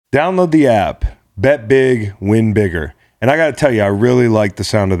Download the app. Bet big, win bigger. And I got to tell you, I really like the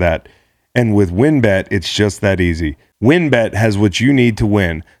sound of that. And with WynnBET, it's just that easy. WynnBET has what you need to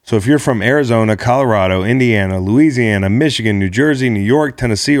win. So if you're from Arizona, Colorado, Indiana, Louisiana, Michigan, New Jersey, New York,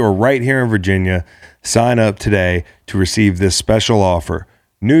 Tennessee, or right here in Virginia, sign up today to receive this special offer.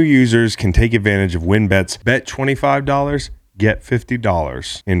 New users can take advantage of WynnBET's bet $25, get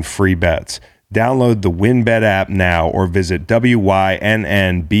 $50 in free bets. Download the WynnBET app now or visit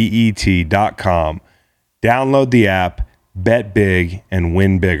WYNNBET.com. Download the app, bet big, and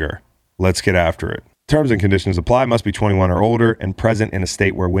win bigger. Let's get after it. Terms and conditions apply. Must be 21 or older and present in a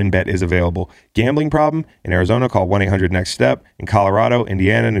state where WynnBET is available. Gambling problem? In Arizona, call 1-800-NEXT-STEP. In Colorado,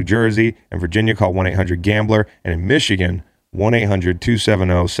 Indiana, New Jersey, and Virginia, call 1-800-GAMBLER. And in Michigan,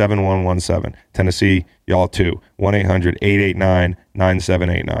 1-800-270-7117. Tennessee, y'all too.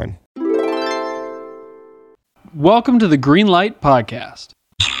 1-800-889-9789. Welcome to the Green Light Podcast.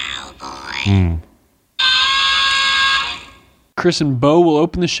 Chris and Bo will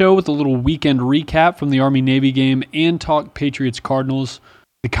open the show with a little weekend recap from the Army-Navy game and talk Patriots-Cardinals,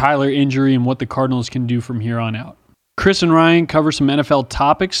 the Kyler injury, and what the Cardinals can do from here on out. Chris and Ryan cover some NFL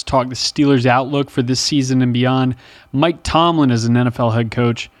topics, talk the Steelers' outlook for this season and beyond, Mike Tomlin as an NFL head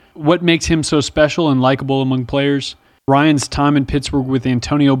coach, what makes him so special and likable among players, Ryan's time in Pittsburgh with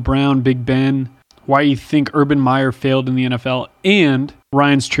Antonio Brown, Big Ben, why you think Urban Meyer failed in the NFL, and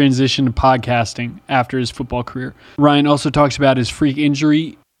Ryan's transition to podcasting after his football career. Ryan also talks about his freak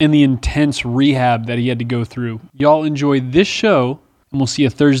injury and the intense rehab that he had to go through. Y'all enjoy this show, and we'll see you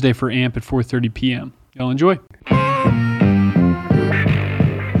Thursday for AMP at 4:30 p.m. Y'all enjoy.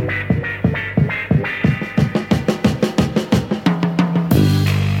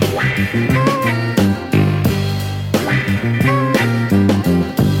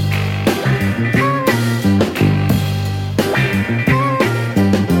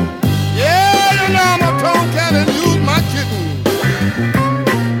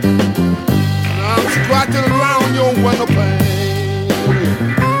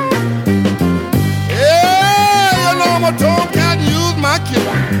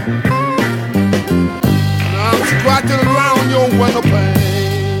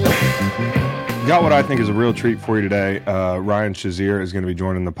 Got what I think is a real treat for you today. Ryan Shazier is going to be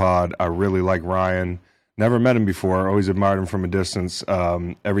joining the pod. I really like Ryan. Never met him before. Always admired him from a distance.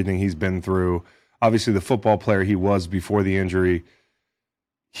 Everything he's been through. Obviously, the football player he was before the injury.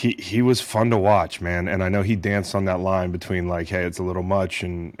 He was fun to watch, man. And I know he danced on that line between like, hey, it's a little much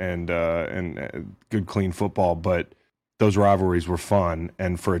and good clean football, but those rivalries were fun.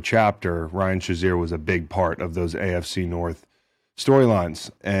 And for a chapter, Ryan Shazier was a big part of those AFC North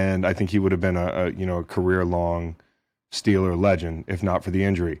storylines, and I think he would have been a career-long Steeler legend if not for the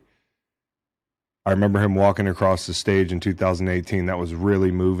injury. I remember him walking across the stage in 2018. That was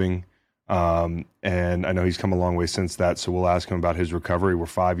really moving, and I know he's come a long way since that, so we'll ask him about his recovery. We're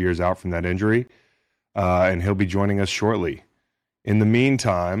 5 years out from that injury, and he'll be joining us shortly. In the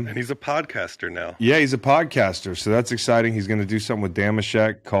meantime... And he's a podcaster now. Yeah, he's a podcaster, so that's exciting. He's going to do something with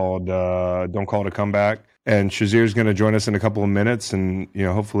Damashek called Don't Call It a Comeback. And Shazier's going to join us in a couple of minutes, and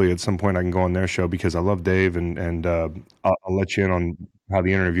hopefully at some point I can go on their show because I love Dave, and I'll let you in on how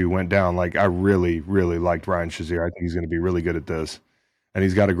the interview went down. Like, I really, really liked Ryan Shazier. I think he's going to be really good at this, and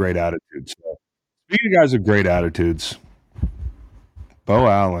he's got a great attitude. So, speaking of guys with great attitudes, Bo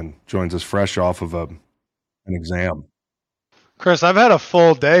Allen joins us fresh off of an exam. Chris, I've had a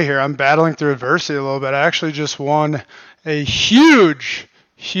full day here. I'm battling through adversity a little bit. I actually just won a huge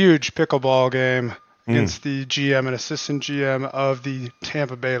pickleball game against the GM and assistant GM of the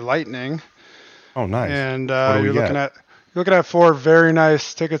Tampa Bay Lightning. Oh, nice. And you're looking at 4 very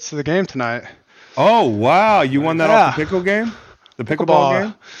nice tickets to the game tonight. Oh, wow. You won that off the pickle game? The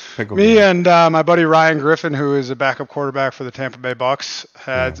pickleball game? Me and my buddy Ryan Griffin, who is a backup quarterback for the Tampa Bay Bucks,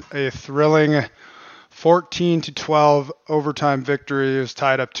 had a thrilling 14-12 overtime victory. It was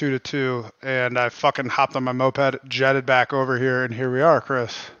tied up 2-2, and I fucking hopped on my moped, jetted back over here, and here we are,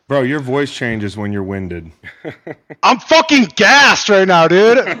 Chris. Bro, your voice changes when you're winded. I'm fucking gassed right now,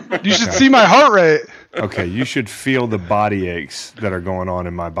 dude. You should see my heart rate. Okay, you should feel the body aches that are going on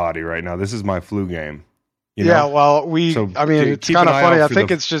in my body right now. This is my flu game. Yeah, well, it's kind of funny. I think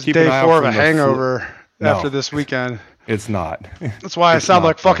it's just day 4 of a hangover after this weekend. It's not. That's why I sound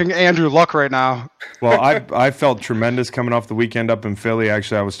like fucking Andrew Luck right now. Well, I felt tremendous coming off the weekend up in Philly.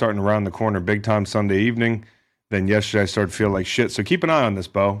 Actually, I was starting to round the corner big time Sunday evening. Then yesterday I started to feel like shit. So keep an eye on this,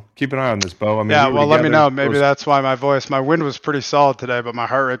 Bo. Keep an eye on this, Bo. I mean, let me know. Maybe that's why my wind was pretty solid today, but my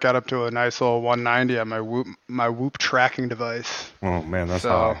heart rate got up to a nice little 190 on my Whoop tracking device. Oh man, that's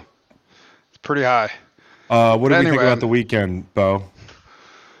high. It's pretty high. What do we think about the weekend, Bo?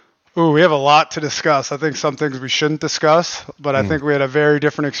 Ooh, we have a lot to discuss. I think some things we shouldn't discuss, but I think we had a very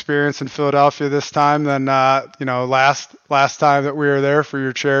different experience in Philadelphia this time than last time that we were there for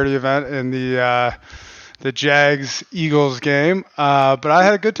your charity event in the Jags Eagles game. But I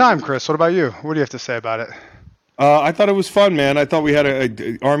had a good time, Chris. What about you? What do you have to say about it? I thought it was fun, man. I thought we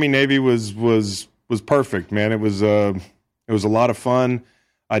had Army Navy was perfect, man. It was a lot of fun.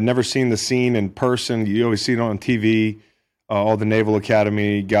 I'd never seen the scene in person. You always see it on TV. All the Naval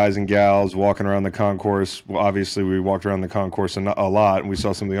Academy guys and gals walking around the concourse. Well, obviously, we walked around the concourse a lot, and we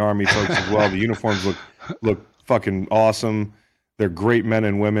saw some of the Army folks as well. The uniforms look fucking awesome. They're great men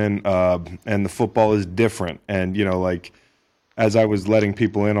and women, and the football is different. And as I was letting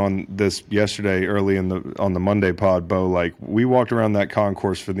people in on this yesterday, early on the Monday pod, Bo, we walked around that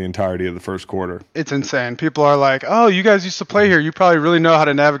concourse for the entirety of the first quarter. It's insane. People are like, "Oh, you guys used to play here. You probably really know how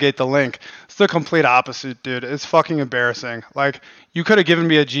to navigate the link." It's the complete opposite, dude. It's fucking embarrassing. You could have given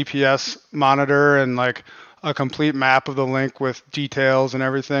me a GPS monitor and a complete map of the link with details and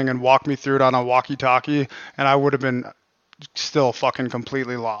everything and walked me through it on a walkie-talkie, and I would have been still fucking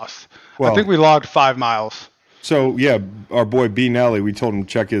completely lost. Well, I think we logged 5 miles. So, yeah, our boy B. Nelly, we told him to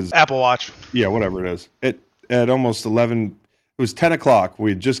check his Apple Watch. Yeah, whatever it is. At almost 11, it was 10 o'clock.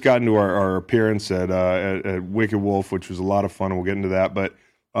 We had just gotten to our appearance at Wicked Wolf, which was a lot of fun, and we'll get into that. But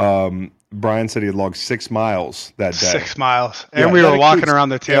Brian said he had logged 6 miles that day. 6 miles. And we were walking around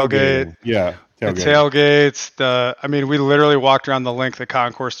the tailgate. Yeah. The tailgates. We literally walked around the length of the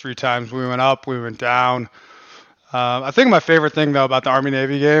concourse 3 times. We went up, we went down. I think my favorite thing, though, about the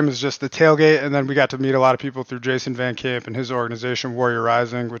Army-Navy game is just the tailgate, and then we got to meet a lot of people through Jason Van Camp and his organization, Warrior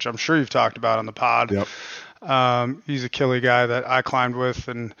Rising, which I'm sure you've talked about on the pod. Yep. He's a Killy guy that I climbed with,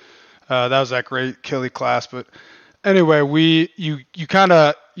 and that was that great Killy class. But anyway, you kind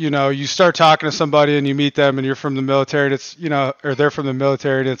of, you start talking to somebody and you meet them and you're from the military, and it's, or they're from the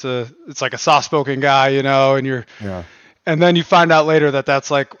military, and it's like a soft-spoken guy, and you're, and then you find out later that that's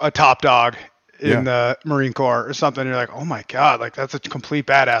like a top dog in the Marine Corps or something. You're like, oh my God, that's a complete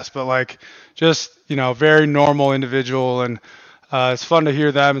badass, but just, very normal individual. And it's fun to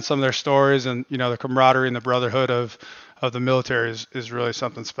hear them and some of their stories, and, the camaraderie and the brotherhood of the military is really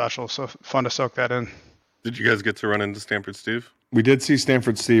something special. So fun to soak that in. Did you guys get to run into Stanford Steve? We did see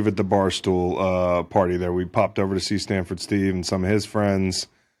Stanford Steve at the Barstool party there. We popped over to see Stanford Steve and some of his friends.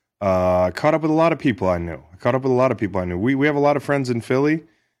 Caught up with a lot of people I knew. We have a lot of friends in Philly.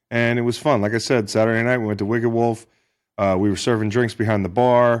 And it was fun. Like I said, Saturday night we went to Wicked Wolf. We were serving drinks behind the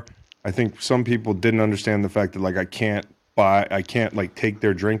bar. I think some people didn't understand the fact that I can't take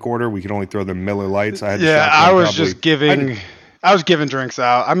their drink order. We could only throw them Miller Lights. I was giving drinks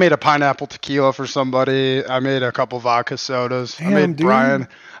out. I made a pineapple tequila for somebody. I made a couple vodka sodas. Damn, I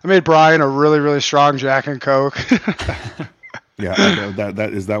made Brian a really, really strong Jack and Coke. Yeah,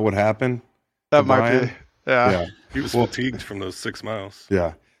 that is that what happened? That might be. Yeah. He was fatigued from those 6 miles.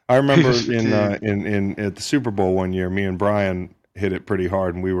 Yeah. I remember in at the Super Bowl one year, me and Brian hit it pretty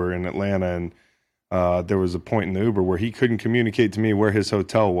hard, and we were in Atlanta, and there was a point in the Uber where he couldn't communicate to me where his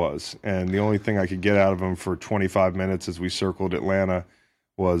hotel was, and the only thing I could get out of him for 25 minutes as we circled Atlanta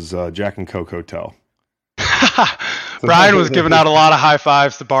was Jack and Coke Hotel. Brian was giving out a lot of high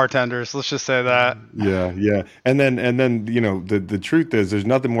fives to bartenders. Let's just say that. Yeah. And then the truth is, there's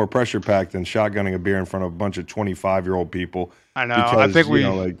nothing more pressure packed than shotgunning a beer in front of a bunch of 25-year-old people. I know. Because, I think we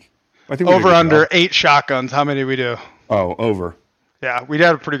over under 8 shotguns. How many did we do? Oh, over. Yeah, we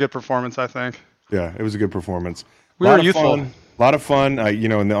had a pretty good performance, I think. Yeah, it was a good performance. We were youthful. A lot of fun.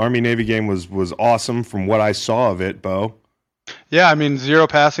 And the Army-Navy game was awesome from what I saw of it, Bo. Yeah, 0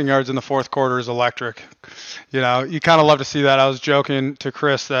 passing yards in the fourth quarter is electric. You kind of love to see that. I was joking to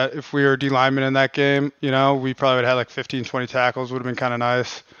Chris that if we were D linemen in that game, we probably would have had 15, 20 tackles. Would have been kind of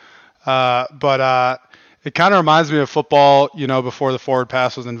nice. But it kind of reminds me of football, before the forward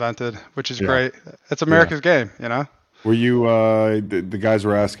pass was invented, which is great. It's America's game, Were you, the guys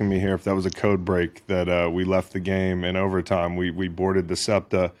were asking me here if that was a code break that we left the game in overtime. We boarded the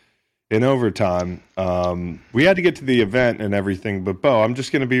SEPTA in overtime. We had to get to the event and everything, but Bo, I'm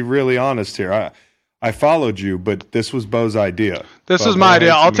just going to be really honest here. I followed you, but this was Bo's idea. This was my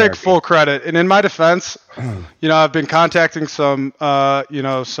idea. I'll take full credit. And in my defense, I've been contacting some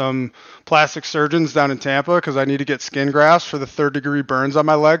plastic surgeons down in Tampa because I need to get skin grafts for the 3rd-degree burns on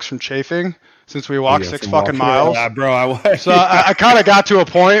my legs from chafing since we walked 6 fucking miles. Yeah, bro. So I kind of got to a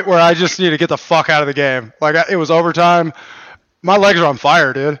point where I just need to get the fuck out of the game. It was overtime. My legs are on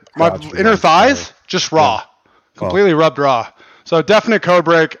fire, dude. My inner thighs, just raw. Completely rubbed raw. So definite code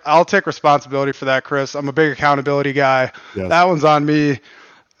break. I'll take responsibility for that, Chris. I'm a big accountability guy. Yes. That one's on me.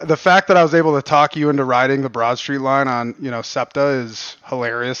 the fact that I was able to talk you into riding the Broad Street line on, SEPTA is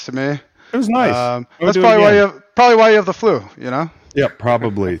hilarious to me. It was nice. That's probably why you have the flu, Yeah,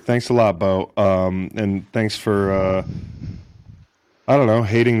 probably. Thanks a lot, Bo. And thanks for,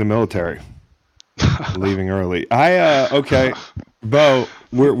 hating the military, leaving early. Okay, Bo,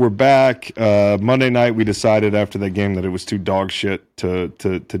 we're back. Monday night, we decided after that game that it was too dog shit to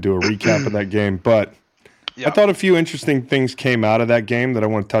do a recap of that game. But I thought a few interesting things came out of that game that I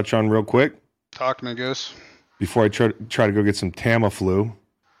want to touch on real quick. Talk to me, Goose. Before I try to go get some Tamiflu.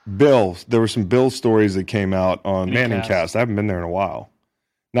 Bills. There were some Bills stories that came out on Manningcast. I haven't been there in a while.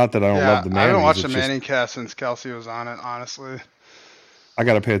 Not that I don't love the Mannings. I haven't watched the Manningcast since Kelsey was on it, honestly. I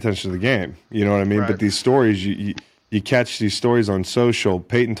got to pay attention to the game. You know what I mean? Right. But these stories, you catch these stories on social.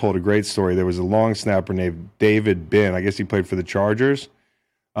 Peyton told a great story. There was a long snapper named David Binn. I guess he played for the Chargers.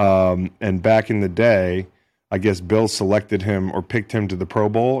 And back in the day, I guess Bill selected him or picked him to the Pro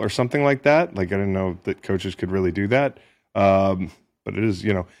Bowl or something like that. Like, I didn't know that coaches could really do that. But it is,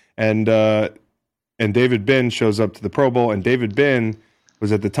 and David Binn shows up to the Pro Bowl, and David Binn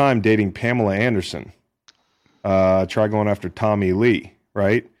was at the time dating Pamela Anderson. Try going after Tommy Lee,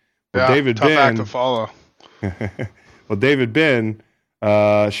 right? Well, David tough Binn, act to follow. Well, David Binn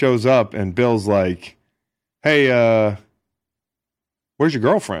shows up, and Bill's like, "Hey, where's your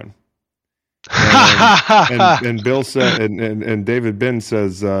girlfriend?" And Bill said, and David Binn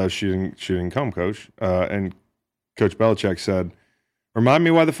says, she didn't come, Coach. And Coach Belichick said, "Remind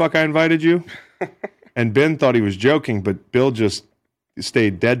me why the fuck I invited you?" And Ben thought he was joking, but Bill just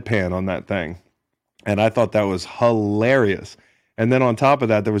stayed deadpan on that thing. And I thought that was hilarious. And then on top of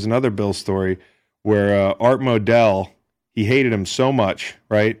that, there was another Bill story where Art Modell, he hated him so much,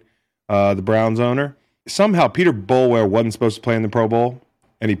 right? The Browns owner. Somehow Peter Bulware wasn't supposed to play in the Pro Bowl,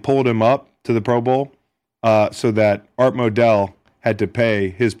 and he pulled him up to the Pro Bowl so that Art Modell had to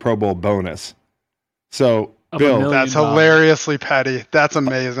pay his Pro Bowl bonus. So Bill, that's hilariously petty. That's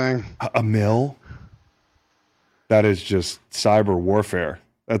amazing. A mil? That is just cyber warfare.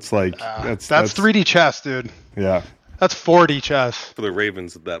 That's like that's 3D chess, dude. Yeah, that's 4D chess for the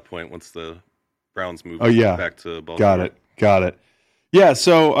Ravens at that point. Once the Browns moved back to Got Baltimore. it. Yeah.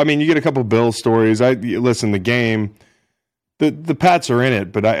 So I mean, you get a couple Bill stories. Listen, the game. The Pats are in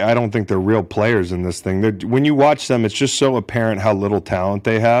it, but I don't think they're real players in this thing. When you watch them, it's just so apparent how little talent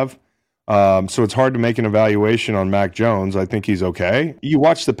they have. So it's hard to make an evaluation on Mac Jones. I think he's okay. You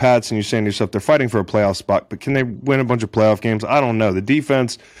watch the Pats and you're saying to yourself, they're fighting for a playoff spot, but can they win a bunch of playoff games? I don't know. The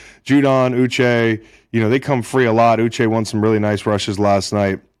defense, Judon, Uche, they come free a lot. Uche won some really nice rushes last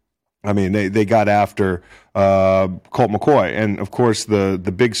night. I mean, they got after Colt McCoy. And, of course, the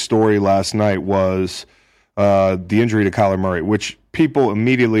big story last night was the injury to Kyler Murray, which people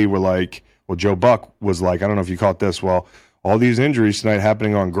immediately were like, well, Joe Buck was like, I don't know if you caught this, well, all these injuries tonight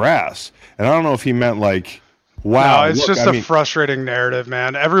happening on grass. And I don't know if he meant like, wow. No, it's just a frustrating narrative,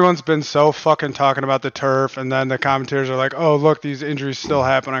 man. Everyone's been so fucking talking about the turf, and then the commentators are like, oh, look, these injuries still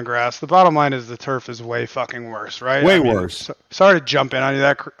happen on grass. The bottom line is the turf is way fucking worse, right? Way worse. Sorry to jump in on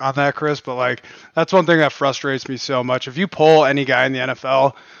that, Chris, but like that's one thing that frustrates me so much. If you poll any guy in the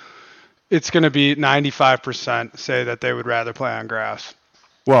NFL, it's going to be 95% say that they would rather play on grass.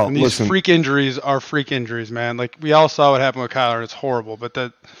 Well, and these freak injuries are freak injuries, man. Like we all saw what happened with Kyler, and it's horrible. But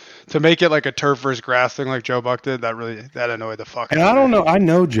to make it like a turf versus grass thing, like Joe Buck did, that annoyed the fuck out of me. And I don't know. I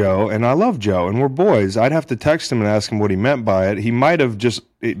know Joe, and I love Joe, and we're boys. I'd have to text him and ask him what he meant by it. He might have just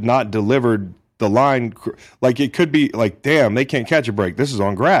not delivered the line. Like it could be like, damn, they can't catch a break. This is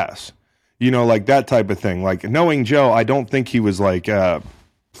on grass, like that type of thing. Like knowing Joe, I don't think he was like,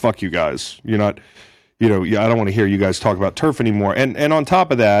 fuck you guys. You're not. I don't want to hear you guys talk about turf anymore. And on top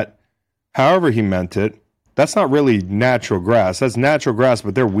of that, however he meant it, that's not really natural grass. That's natural grass,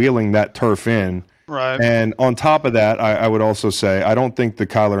 but they're wheeling that turf in. Right. And on top of that, I would also say I don't think the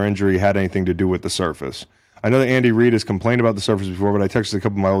Kyler injury had anything to do with the surface. I know that Andy Reid has complained about the surface before, but I texted a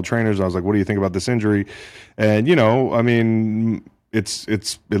couple of my old trainers. And I was like, what do you think about this injury? And, I mean,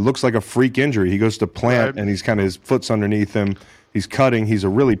 it looks like a freak injury. He goes to plant, and he's his foot's underneath him. He's cutting. He's a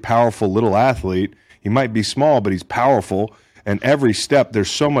really powerful little athlete. He might be small, but he's powerful. And every step,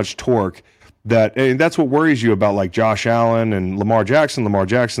 there's so much torque and that's what worries you about like Josh Allen and Lamar Jackson. Lamar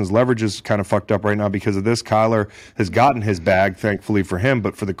Jackson's leverage is kind of fucked up right now because of this. Kyler has gotten his bag, thankfully for him.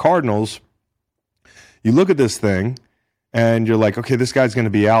 But for the Cardinals, you look at this thing and you're like, okay, this guy's going to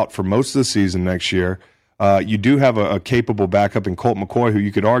be out for most of the season next year. You do have a capable backup in Colt McCoy, who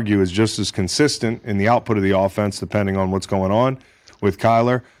you could argue is just as consistent in the output of the offense, depending on what's going on with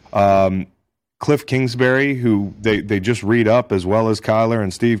Kyler. Cliff Kingsbury, who they just read up as well as Kyler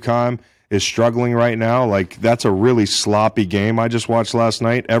and Steve Keim, is struggling right now. Like, that's a really sloppy game I just watched last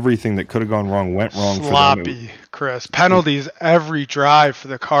night. Everything that could have gone wrong went wrong for them. Sloppy, Chris. Penalties every drive for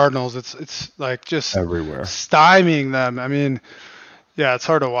the Cardinals. It's like just everywhere, stymieing them. I mean, yeah, it's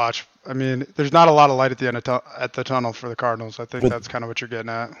hard to watch. I mean, there's not a lot of light at the end of at the tunnel for the Cardinals. I think that's kind of what you're getting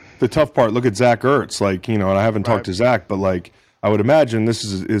at. The tough part, look at Zach Ertz. Like, and I haven't talked to Zach, but like, I would imagine this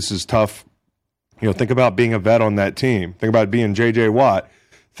is tough. Think about being a vet on that team. Think about being J.J. Watt.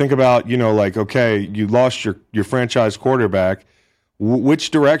 Think about, like, okay, you lost your franchise quarterback.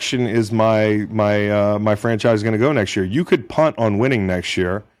 Which direction is my franchise going to go next year? You could punt on winning next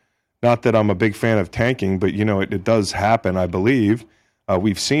year. Not that I'm a big fan of tanking, but, it does happen, I believe.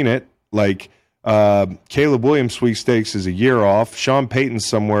 We've seen it. Like, Caleb Williams sweepstakes is a year off. Sean Payton's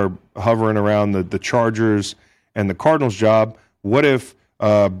somewhere hovering around the Chargers and the Cardinals job. What if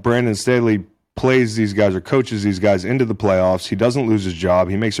Brandon Staley plays these guys or coaches these guys into the playoffs? He doesn't lose his job.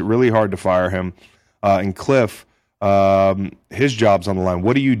 He makes it really hard to fire him. And Cliff, his job's on the line.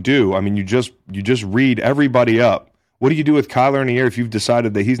 What do you do? I mean, you just read everybody up. What do you do with Kyler in a year if you've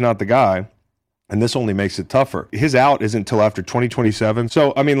decided that he's not the guy? And this only makes it tougher. His out isn't until after 2027.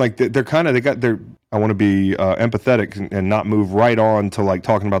 So, I mean, like, I want to be empathetic and not move right on to, like,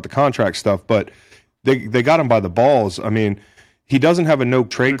 talking about the contract stuff, but they got him by the balls. I mean, he doesn't have a no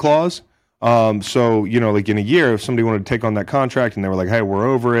trade clause. So, like, in a year, if somebody wanted to take on that contract and they were like, hey, we're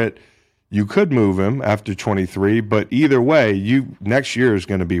over it, you could move him after 23. But either way, next year is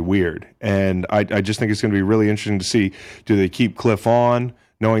going to be weird. And I just think it's going to be really interesting to see, do they keep Cliff on,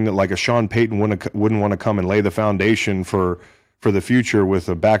 knowing that, like, a Sean Payton wouldn't want to come and lay the foundation for the future with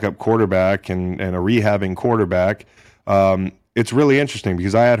a backup quarterback and a rehabbing quarterback. It's really interesting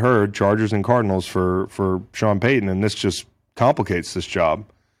because I had heard Chargers and Cardinals for Sean Payton, and this just complicates this job.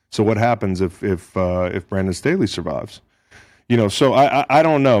 So what happens if Brandon Staley survives? So I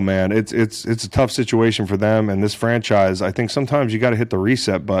don't know, man. It's a tough situation for them and this franchise. I think sometimes you got to hit the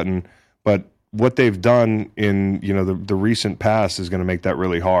reset button, but what they've done in the recent past is going to make that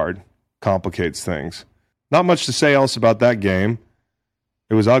really hard, complicates things. Not much to say else about that game.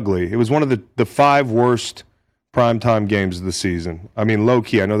 It was ugly. It was one of the 5 worst primetime games of the season. I mean, low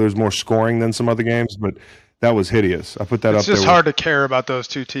key, I know there's more scoring than some other games, but that was hideous. I put that up there. It's just hard to care about those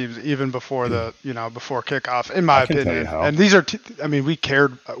two teams even before before kickoff, in my opinion. And these are,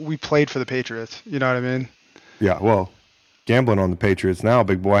 we played for the Patriots. You know what I mean? Yeah. Well, gambling on the Patriots now,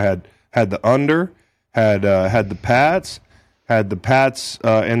 big boy had the under, had the Pats and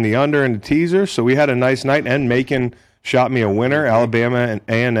the under and the teaser. So we had a nice night, and Macon shot me a winner. Alabama and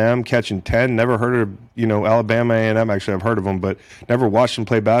A&M catching 10. Never heard of Alabama A&M. Actually, I've heard of them, but never watched them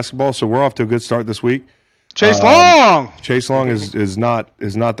play basketball. So we're off to a good start this week. Chase Long. Chase Long is not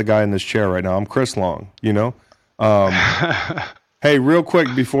the guy in this chair right now. I'm Chris Long. Hey, real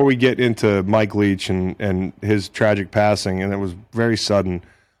quick before we get into Mike Leach and his tragic passing, and it was very sudden.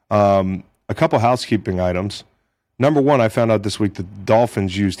 A couple housekeeping items. Number one, I found out this week the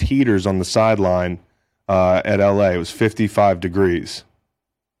Dolphins used heaters on the sideline at LA. It was 55 degrees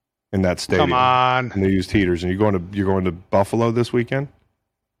in that stadium. Come on. And they used heaters. And you're going to Buffalo this weekend?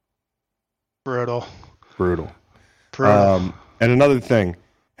 Brutal. And another thing,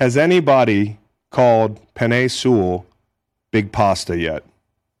 has anybody called Penei Sewell Big Pasta yet?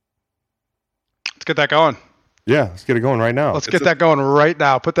 Let's get that going. Yeah, let's get it going right now. Let's get that going right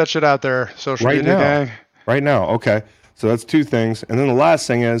now. Put that shit out there, social media gang. Right now, okay. So that's 2 things. And then the last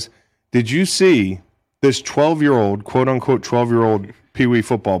thing is, did you see this 12-year-old, quote-unquote 12-year-old Pee Wee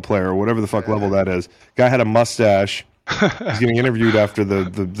football player, or whatever the fuck level that is, guy had a mustache. He's getting interviewed after the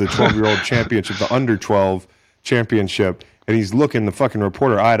 12-year-old championship, the under-12 championship, and he's looking the fucking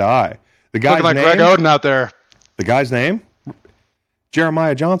reporter eye to eye. The guy's looking like name, Greg Oden out there. The guy's name?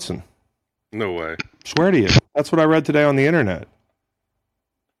 Jeremiah Johnson. No way. Swear to you. That's what I read today on the internet.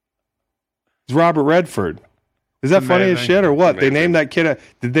 It's Robert Redford. Is that funny as shit or what? Amazing. They named that kid.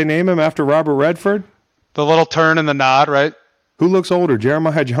 Did they name him after Robert Redford? The little turn and the nod, right? Who looks older,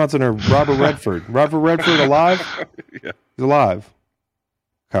 Jeremiah Johnson or Robert Redford? Robert Redford alive? Yeah. He's alive.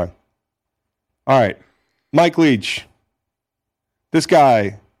 Okay. All right. Mike Leach. This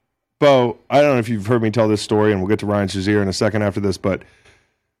guy, Bo, I don't know if you've heard me tell this story, and we'll get to Ryan Shazier in a second after this, but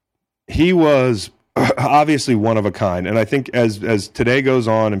he was obviously one of a kind. And I think as today goes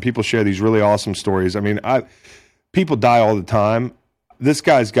on and people share these really awesome stories, I mean, people die all the time. This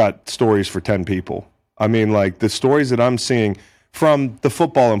guy's got stories for 10 people. I mean, like, the stories that I'm seeing from the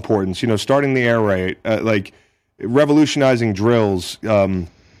football importance, starting the air raid, like revolutionizing drills,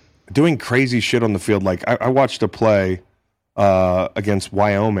 doing crazy shit on the field. Like, I watched a play against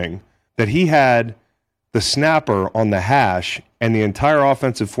Wyoming that he had the snapper on the hash and the entire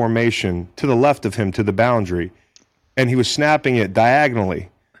offensive formation to the left of him to the boundary, and he was snapping it diagonally.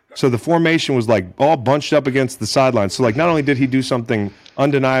 So the formation was like all bunched up against the sideline. So like not only did he do something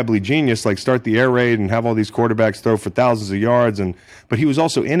undeniably genius, like start the air raid and have all these quarterbacks throw for thousands of yards, but he was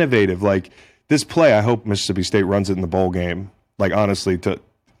also innovative. Like this play, I hope Mississippi State runs it in the bowl game. Like honestly,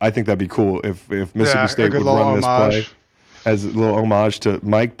 I think that'd be cool if Mississippi State would run this play as a little homage to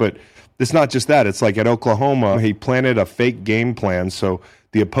Mike. But it's not just that. It's like at Oklahoma, he planted a fake game plan, so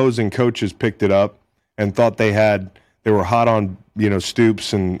the opposing coaches picked it up and thought they were hot on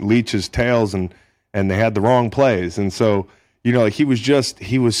Stoops and Leach's tails, and they had the wrong plays. And so like he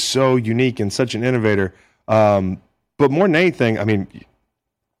was so unique and such an innovator. But more than anything, I mean,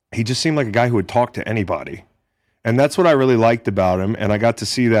 he just seemed like a guy who would talk to anybody. And that's what I really liked about him. And I got to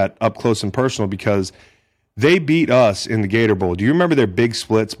see that up close and personal because they beat us in the Gator Bowl. Do you remember their big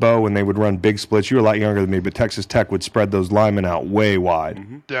splits, Bo, when they would run big splits? You were a lot younger than me, but Texas Tech would spread those linemen out way wide.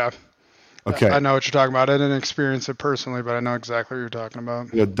 Mm-hmm. Yeah. Okay. I know what you're talking about. I didn't experience it personally, but I know exactly what you're talking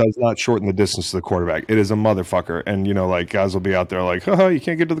about. It does not shorten the distance to the quarterback. It is a motherfucker. And, like, guys will be out there like, oh, you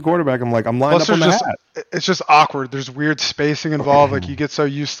can't get to the quarterback. I'm like, I'm lined up on the hat. It's just awkward. There's weird spacing involved. Like, you get so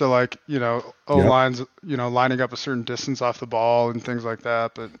used to, like, O-lines, lining up a certain distance off the ball and things like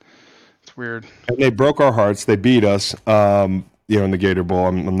that. But it's weird. And they broke our hearts. They beat us, in the Gator Bowl.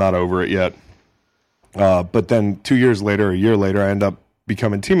 I'm not over it yet. But then 2 years later, a year later, I end up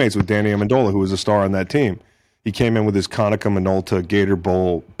becoming teammates with Danny Amendola, who was a star on that team. He came in with his Konica Minolta Gator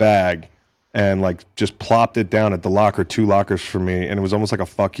Bowl bag and like just plopped it down at the locker, 2 lockers for me, and it was almost like a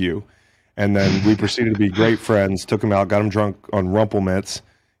fuck you. And then we proceeded to be great friends, took him out, got him drunk on Rumple Mints.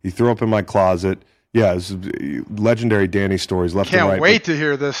 He threw up in my closet. Yeah, it was legendary Danny stories left and right. Can't wait to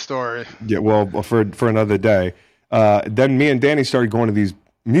hear this story. Yeah, well, for another day. Then me and Danny started going to these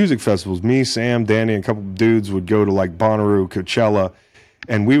music festivals. Me, Sam, Danny, and a couple of dudes would go to like Bonnaroo, Coachella,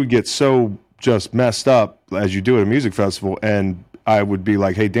 and we would get so just messed up as you do at a music festival. And I would be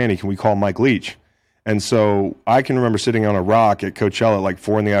like, hey, Danny, can we call Mike Leach? And so I can remember sitting on a rock at Coachella at like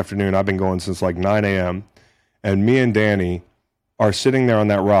 4 in the afternoon. I've been going since like 9 a.m. And me and Danny are sitting there on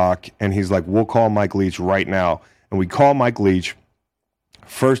that rock, and he's like, we'll call Mike Leach right now. And we call Mike Leach.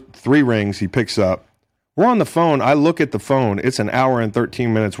 First 3 rings, he picks up. We're on the phone. I look at the phone. It's an hour and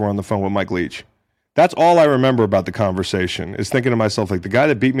 13 minutes we're on the phone with Mike Leach. That's all I remember about the conversation, is thinking to myself, like, the guy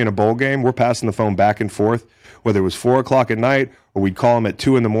that beat me in a bowl game, we're passing the phone back and forth, whether it was 4 o'clock at night or we'd call him at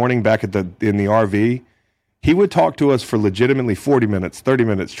 2 in the morning back in the RV. He would talk to us for legitimately 40 minutes, 30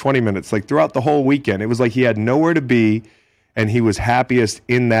 minutes, 20 minutes, like throughout the whole weekend. It was like he had nowhere to be, and he was happiest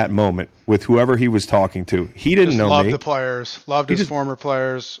in that moment with whoever he was talking to. He didn't know me. Loved the players, loved his former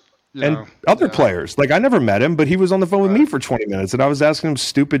players. And other players. Like, I never met him, but he was on the phone with me for 20 minutes, and I was asking him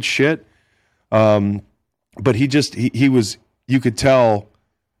stupid shit. But he was, you could tell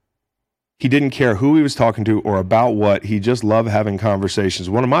he didn't care who he was talking to or about what. He just loved having conversations.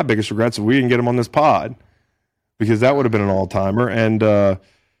 One of my biggest regrets is we didn't get him on this pod, because that would have been an all-timer. And,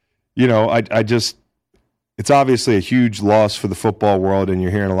 it's obviously a huge loss for the football world, and you're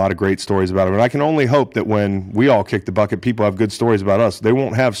hearing a lot of great stories about him. And I can only hope that when we all kick the bucket, people have good stories about us. They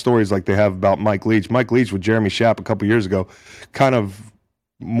won't have stories like they have about Mike Leach. Mike Leach with Jeremy Schaap a couple years ago, kind of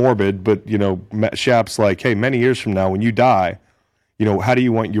morbid, but, Schaap's like, hey, many years from now when you die, how do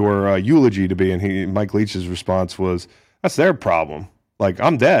you want your eulogy to be? And Mike Leach's response was, that's their problem. Like,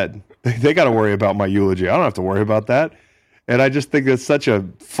 I'm dead. They got to worry about my eulogy. I don't have to worry about that. And I just think that's such a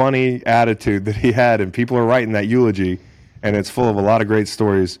funny attitude that he had, and people are writing that eulogy, and it's full of a lot of great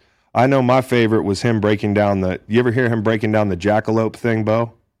stories. I know my favorite was him breaking down you ever hear him breaking down the jackalope thing,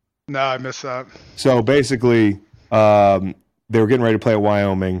 Bo? No, I missed that. So basically, they were getting ready to play at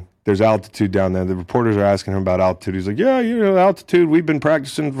Wyoming. There's altitude down there. The reporters are asking him about altitude. He's like, yeah, altitude. We've been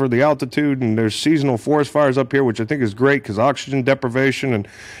practicing for the altitude, and there's seasonal forest fires up here, which I think is great because oxygen deprivation. And,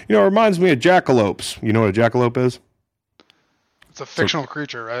 it reminds me of jackalopes. You know what a jackalope is? It's a fictional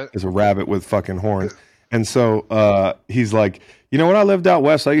creature, right? It's a rabbit with fucking horns. And so he's like, when I lived out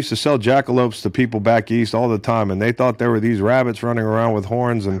west, I used to sell jackalopes to people back east all the time, and they thought there were these rabbits running around with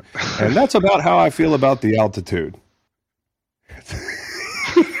horns, and that's about how I feel about the altitude.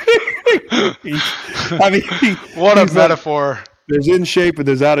 What a metaphor. There's in shape and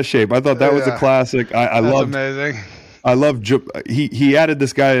there's out of shape. I thought that was a classic. I loved. Amazing. I love. He added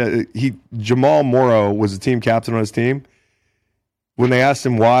this guy. Jamal Morrow was the team captain on his team. When they asked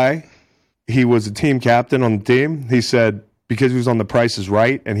him why he was a team captain on the team, he said because he was on The Price is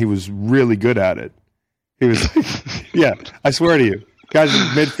Right and he was really good at it. He was, yeah, I swear to you, guys in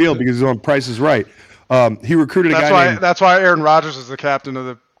midfield because he was on Price is Right. He recruited a guy. That's why Aaron Rodgers is the captain of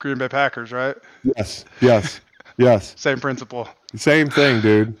the Green Bay Packers, right? Yes. Same principle. Same thing,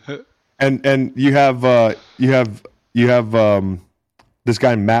 dude. And you have this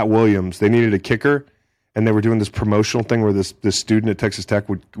guy Matt Williams. They needed a kicker, and they were doing this promotional thing where this student at Texas Tech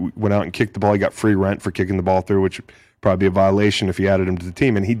went out and kicked the ball. He got free rent for kicking the ball through, which would probably be a violation if he added him to the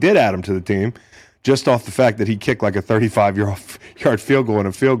team. And he did add him to the team, just off the fact that he kicked like a 35-yard field goal in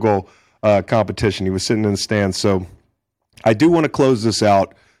a field goal competition. He was sitting in the stands. So I do want to close this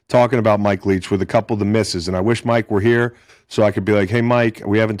out talking about Mike Leach with a couple of the misses. And I wish Mike were here so I could be like, hey, Mike,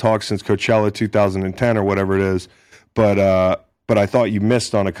 we haven't talked since Coachella 2010 or whatever it is. But I thought you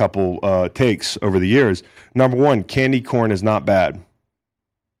missed on a couple takes over the years. Number one, candy corn is not bad.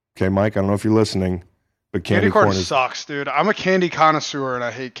 Okay, Mike, I don't know if you're listening, but candy corn sucks, dude. I'm a candy connoisseur, and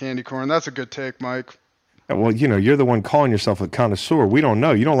I hate candy corn. That's a good take, Mike. Well, you're the one calling yourself a connoisseur. We don't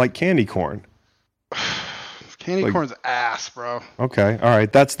know. You don't like candy corn. Candy corn's ass, bro. Okay, all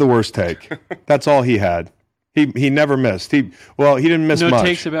right. That's the worst take. That's all he had. He never missed. He didn't miss much. No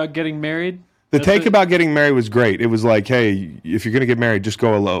takes about getting married? The take about getting married was great. It was like, hey, if you're going to get married, just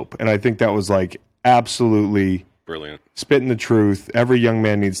go elope. And I think that was like absolutely brilliant. Spitting the truth. Every young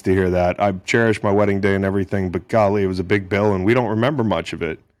man needs to hear that. I cherish my wedding day and everything, but golly, it was a big bill, and we don't remember much of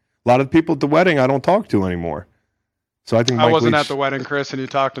it. A lot of the people at the wedding I don't talk to anymore. So I think I wasn't at the wedding, Chris, and you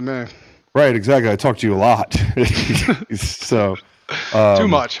talked to me. Right, exactly. I talked to you a lot. So too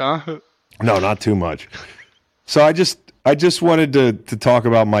much, huh? No, not too much. So I just wanted to talk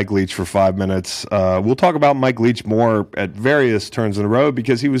about Mike Leach for 5 minutes. We'll talk about Mike Leach more at various turns in the road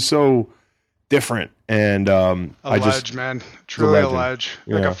because he was so different. And man, truly a ledge.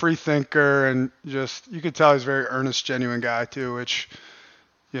 Yeah. Like a free thinker, and just you could tell he's a very earnest, genuine guy too, which,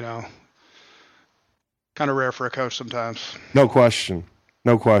 kind of rare for a coach sometimes. No question.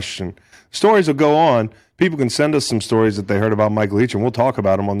 Stories will go on. People can send us some stories that they heard about Mike Leach, and we'll talk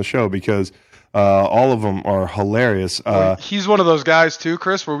about them on the show because all of them are hilarious. He's one of those guys too,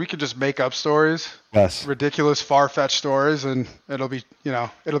 Chris, where we could just make up stories. Yes. Ridiculous, far-fetched stories, and it'll be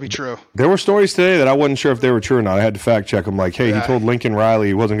true. There were stories today that I wasn't sure if they were true or not. I had to fact check them. Like, hey, he told Lincoln Riley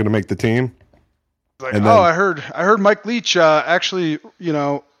he wasn't going to make the team. Like, I heard Mike Leach actually,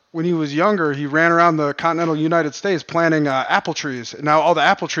 when he was younger, he ran around the continental United States planting apple trees. And now all the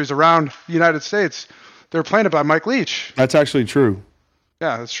apple trees around the United States, they're planted by Mike Leach. That's actually true.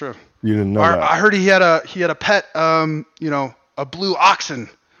 Yeah, that's true. You didn't know that. I heard he had a pet, a blue oxen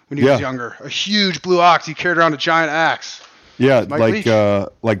when he was younger. A huge blue ox. He carried around a giant axe. Yeah,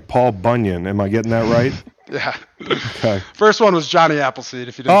 like Paul Bunyan. Am I getting that right? Yeah. Okay. First one was Johnny Appleseed.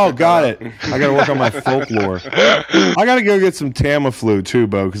 If you didn't. Oh, got it. I got to work on my folklore. I got to go get some Tamiflu too,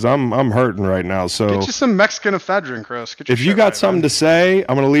 Bo, because I'm hurting right now. So get you some Mexican ephedrine, Chris. If you got something to say,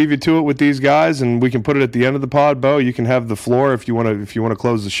 I'm going to leave you to it with these guys, and we can put it at the end of the pod. Bo, you can have the floor if you want to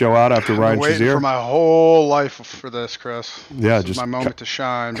close the show out after Ryan Shazier. Waiting for my whole life for this, Chris. Yeah, this just is my moment to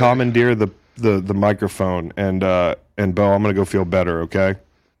shine. Commandeer the microphone, and Bo, I'm going to go feel better. Okay.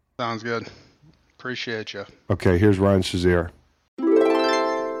 Sounds good. Appreciate you. Okay, here's Ryan Shazier.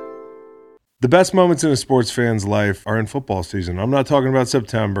 The best moments in a sports fan's life are in football season. I'm not talking about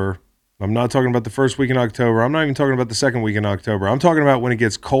September. I'm not talking about the first week in October. I'm not even talking about the second week in October. I'm talking about when it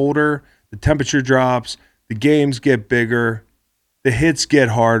gets colder, the temperature drops, the games get bigger, the hits get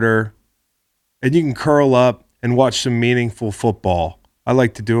harder, and you can curl up and watch some meaningful football. I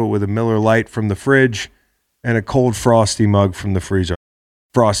like to do it with a Miller Lite from the fridge and a cold Frosty mug from the freezer.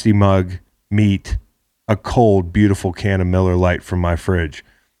 Frosty mug meet a cold, beautiful can of Miller Lite from my fridge.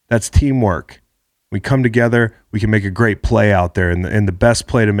 That's teamwork. We come together, we can make a great play out there, and the best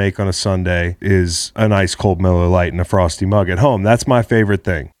play to make on a Sunday is an ice cold Miller Lite and a Frosty mug at home. That's my favorite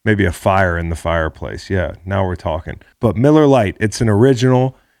thing. Maybe a fire in the fireplace. Yeah, now we're talking. But Miller Lite, it's an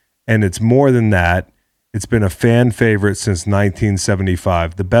original, and it's more than that. It's been a fan favorite since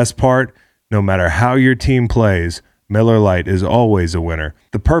 1975. The best part, no matter how your team plays, Miller Lite is always a winner.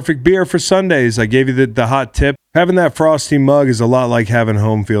 The perfect beer for Sundays. I gave you the hot tip. Having that Frosty mug is a lot like having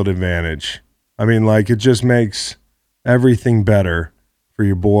home field advantage. I mean, it just makes everything better for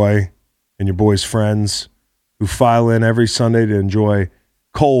your boy and your boy's friends who file in every Sunday to enjoy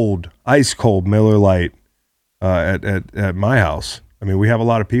cold, ice cold Miller Lite at my house. I mean, we have a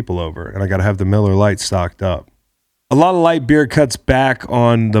lot of people over, and I got to have the Miller Lite stocked up. A lot of light beer cuts back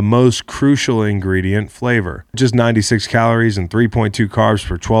on the most crucial ingredient, flavor. Just 96 calories and 3.2 carbs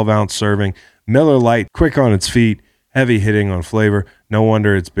per 12-ounce serving. Miller Lite, quick on its feet, heavy hitting on flavor. No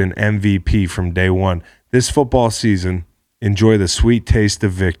wonder it's been MVP from day one. This football season, enjoy the sweet taste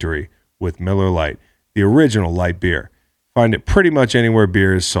of victory with Miller Lite, the original light beer. Find it pretty much anywhere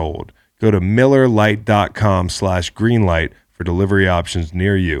beer is sold. Go to MillerLite.com/greenlight for for delivery options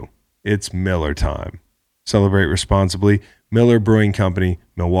near you. It's Miller time. Celebrate responsibly. Miller Brewing Company,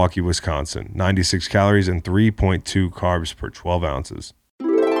 Milwaukee, Wisconsin. 96 calories and 3.2 carbs per 12 ounces.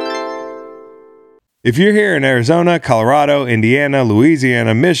 If you're here in Arizona, Colorado, Indiana,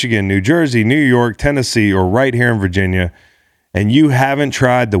 Louisiana, Michigan, New Jersey, New York, Tennessee, or right here in Virginia, and you haven't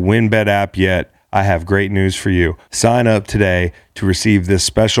tried the WynnBET app yet, I have great news for you. Sign up today to receive this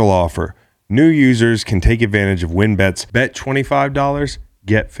special offer. New users can take advantage of WynnBET's bet $25,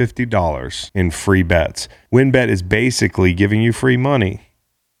 get $50 in free bets. WynnBET is basically giving you free money.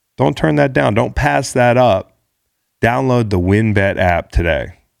 Don't turn that down. Don't pass that up. Download the WynnBET app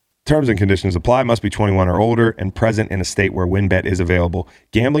today. Terms and conditions apply. Must be 21 or older and present in a state where WynnBET is available.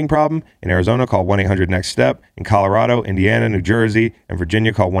 Gambling problem? In Arizona, call 1-800-NEXT-STEP. In Colorado, Indiana, New Jersey, and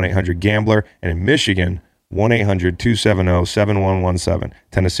Virginia, call 1-800-GAMBLER. And in Michigan, 1-800-270-7117.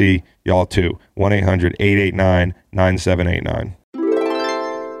 Tennessee, y'all too. 1-800-889-9789.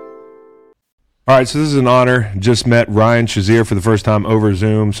 All right, so this is an honor. Just met Ryan Shazier for the first time over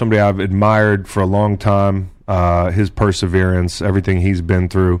Zoom, somebody I've admired for a long time. His perseverance, everything he's been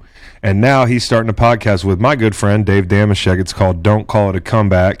through. And now he's starting a podcast with my good friend, Dave Damashek. It's called Don't Call It a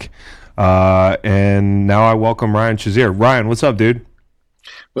Comeback. And now I welcome Ryan Shazier. Ryan, what's up, dude?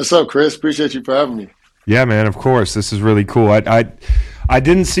 What's up, Chris? Appreciate you for having me. Yeah, man, of course. This is really cool. I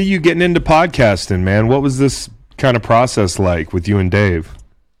didn't see you getting into podcasting, man. What was this kind of process like with you and Dave?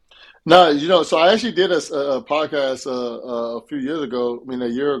 No, so I actually did a podcast a few years ago, a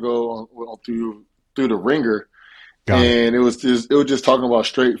year ago through the Ringer. And it was just talking about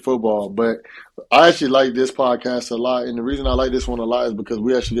straight football. But I actually like this podcast a lot. And the reason I like this one a lot is because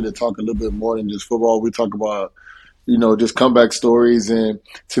we actually get to talk a little bit more than just football. We talk about, just comeback stories. And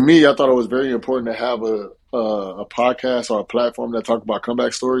to me, I thought it was very important to have a podcast or a platform that talk about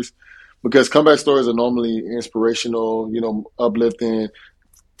comeback stories, because comeback stories are normally inspirational, uplifting,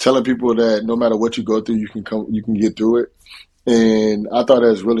 telling people that no matter what you go through, you can get through it. And I thought it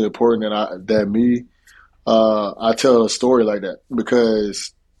was really important that I tell a story like that,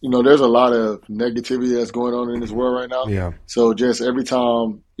 because there's a lot of negativity that's going on in this world right now. Yeah. So just every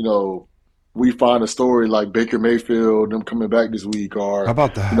time we find a story like Baker Mayfield, them coming back this week, or how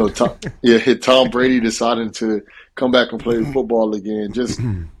about that? Tom Brady deciding to come back and play football again. Just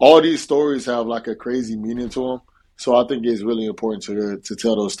all these stories have like a crazy meaning to them. So I think it's really important to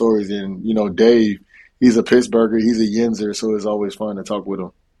tell those stories. And Dave, he's a Pittsburgher, he's a Yinzer, so it's always fun to talk with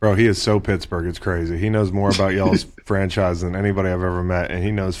him. Bro, he is so Pittsburgh. It's crazy. He knows more about y'all's franchise than anybody I've ever met, and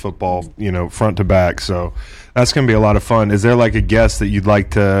he knows football, front to back. So that's going to be a lot of fun. Is there like a guest that you'd like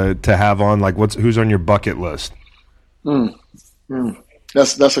to have on? Like, who's on your bucket list?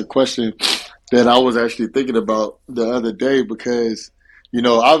 That's a question that I was actually thinking about the other day, because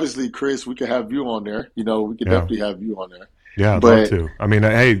obviously, Chris, we could have you on there. We could definitely have you on there. Yeah, I'd love to.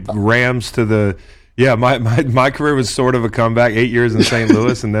 Hey, Rams to the. Yeah, my career was sort of a comeback. 8 years in St.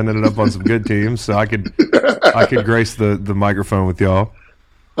 Louis, and then ended up on some good teams. So I could grace the microphone with y'all.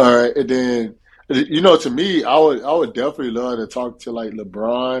 All right, and then to me, I would definitely love to talk to like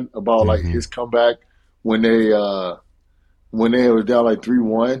LeBron about like his comeback when they were down like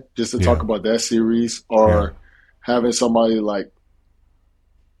 3-1, just to talk about that series, or having somebody like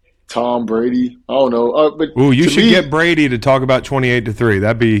Tom Brady. I don't know. But you should get Brady to talk about 28-3.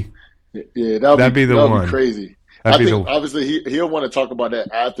 That'd be the one. Be crazy. I think obviously he'll want to talk about that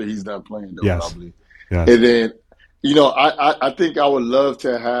after he's done playing, though. Yes. Probably. Yes. And then I think I would love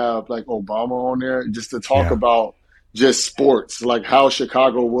to have like Obama on there just to talk about just sports, like how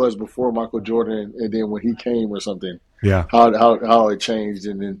Chicago was before Michael Jordan, and then when he came or something. Yeah. How it changed,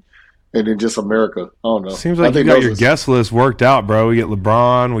 and then just America. I don't know. Seems like you got your guest list worked out, bro. We get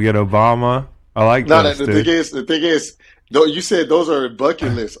LeBron, we get Obama. I like that. The thing is, you said those are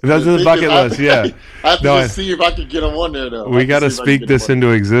bucket lists. Those are the bucket lists, yeah. I have to just see if I can get them on there, though. We got to speak this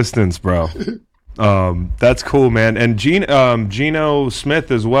into existence, bro. That's cool, man. And Geno Smith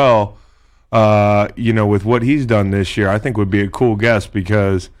as well, with what he's done this year, I think would be a cool guest,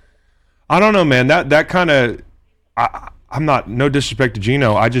 because I don't know, man. That kind of I'm not, no disrespect to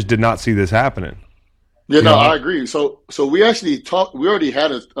Geno, I just did not see this happening. Yeah, I agree. So we actually talked. We already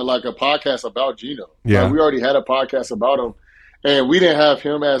had a podcast about Geno. Yeah, we already had a podcast about him, and we didn't have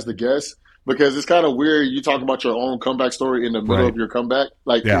him as the guest because it's kind of weird. You talk about your own comeback story in the middle of your comeback,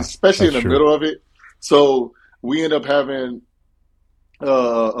 especially in the middle of it. So we end up having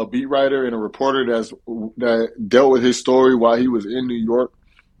a beat writer and a reporter that dealt with his story while he was in New York,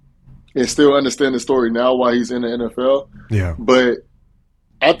 and still understand the story now while he's in the NFL. Yeah, but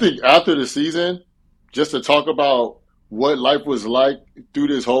I think after the season, just to talk about what life was like through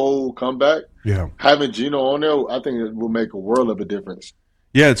this whole comeback, having Geno on there, I think it will make a world of a difference.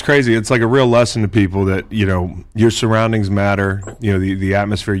 Yeah, it's crazy. It's like a real lesson to people that, your surroundings matter, the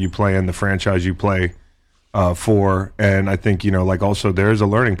atmosphere you play in, the franchise you play for. And I think, also there's a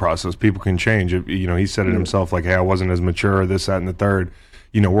learning process. People can change. He said it himself, like, hey, I wasn't as mature, this, that, and the third.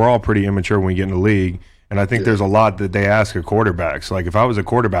 We're all pretty immature when we get in the league. And I think there's a lot that they ask of quarterbacks. Like, if I was a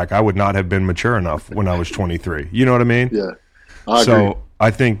quarterback, I would not have been mature enough when I was 23. You know what I mean? Yeah. I agree. I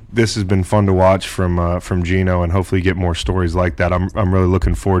think this has been fun to watch from Geno, and hopefully get more stories like that. I'm really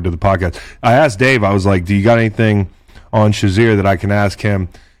looking forward to the podcast. I asked Dave, I was like, do you got anything on Shazier that I can ask him,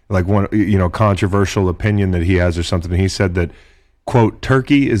 like one controversial opinion that he has or something? And he said that, quote,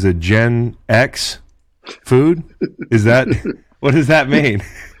 turkey is a Gen X food. Is that what does that mean?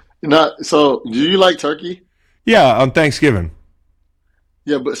 So do you like turkey? Yeah, on Thanksgiving.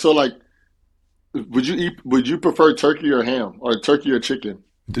 Yeah, but so like, would you prefer turkey or ham, or turkey or chicken?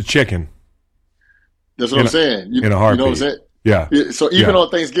 The chicken. That's what I'm saying. In a heartbeat. You know what I'm saying? Yeah. So even on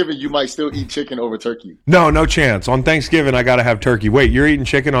Thanksgiving, you might still eat chicken over turkey. No chance. On Thanksgiving, I gotta have turkey. Wait, you're eating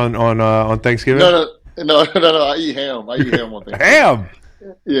chicken on Thanksgiving? No. I eat ham. I eat ham on Thanksgiving. Ham.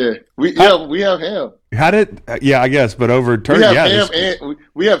 Yeah, we have ham. I guess, but over turkey.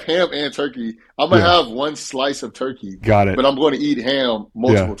 We have ham and turkey. I'm gonna have one slice of turkey. Got it. But I'm going to eat ham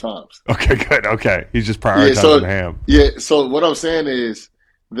multiple times. Okay, good. Okay, he's just prioritizing ham. Yeah. So what I'm saying is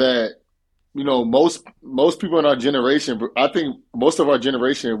that most people in our generation, I think most of our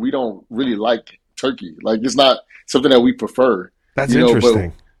generation, we don't really like turkey. Like, it's not something that we prefer. That's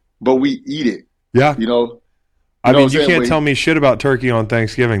interesting. But we eat it. Yeah. I mean, you can't tell me shit about turkey on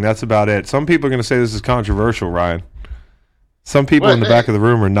Thanksgiving. That's about it. Some people are going to say this is controversial, Ryan. Some people in the back of the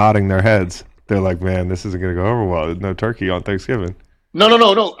room are nodding their heads. They're like, man, this isn't going to go over well. There's no turkey on Thanksgiving. No.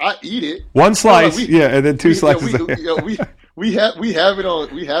 I eat it. One slice, and then two slices. We have it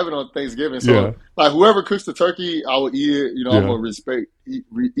on Thanksgiving. So like, whoever cooks the turkey, I will eat it. I'm gonna eat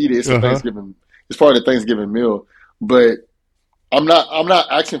it. It's a Thanksgiving. It's part of the Thanksgiving meal. But I'm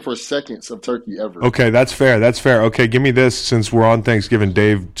not asking for seconds of turkey ever. Okay, that's fair. Okay, give me this, since we're on Thanksgiving.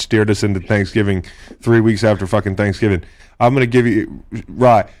 Dave steered us into Thanksgiving 3 weeks after fucking Thanksgiving. I'm going to give you,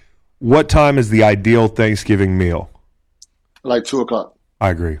 right, what time is the ideal Thanksgiving meal? Like 2:00.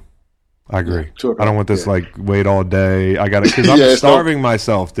 I agree. Yeah, 2:00. I don't want this wait all day. I got to, because I'm starving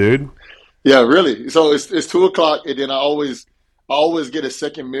myself, dude. Yeah, really. So it's 2:00, and then I always get a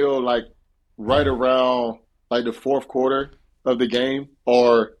second meal like right around like the fourth quarter of the game,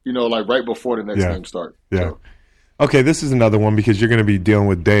 or like right before the next game starts. Yeah. So. Okay, this is another one because you're going to be dealing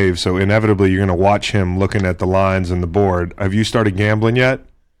with Dave, so inevitably you're going to watch him looking at the lines and the board. Have you started gambling yet?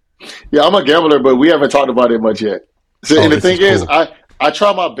 Yeah, I'm a gambler, but we haven't talked about it much yet. So, and the thing is, I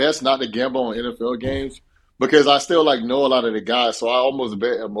try my best not to gamble on NFL games because I still know a lot of the guys, so I almost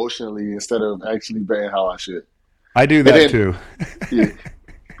bet emotionally instead of actually betting how I should. I do that too. Yeah.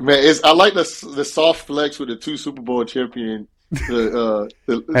 Man, I like the soft flex with the 2 Super Bowl champion, the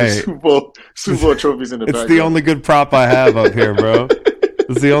Super Bowl trophies in the back. It's the only good prop I have up here, bro.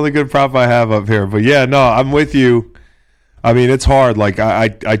 It's the only good prop I have up here. But yeah, no, I'm with you. I mean, it's hard. Like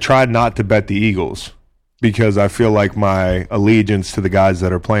I tried not to bet the Eagles because I feel like my allegiance to the guys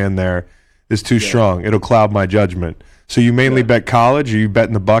that are playing there is too strong. It'll cloud my judgment. So you mainly bet college, or you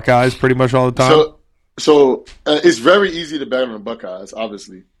betting the Buckeyes pretty much all the time? So it's very easy to bet on the Buckeyes,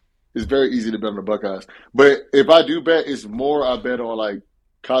 obviously. It's very easy to bet on the Buckeyes. But if I do bet, it's more I bet on like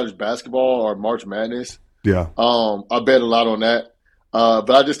college basketball or March Madness. Yeah. I bet a lot on that. But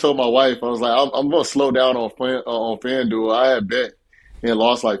I just told my wife, I was like, I'm going to slow down on FanDuel. I had bet and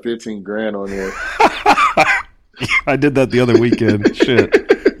lost like $15,000 on there. I did that the other weekend. Shit.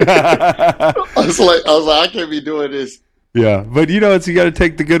 I was like, I can't be doing this. Yeah, but you got to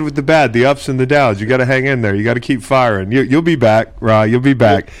take the good with the bad, the ups and the downs. You got to hang in there. You got to keep firing. You'll be back, right? You'll be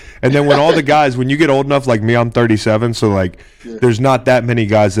back. And then when all the guys, when you get old enough, like me, I'm 37, so there's not that many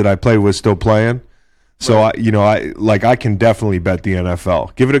guys that I play with still playing. So I can definitely bet the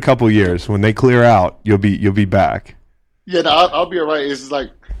NFL. Give it a couple years. When they clear out, you'll be back. Yeah, no, I'll be all right. It's just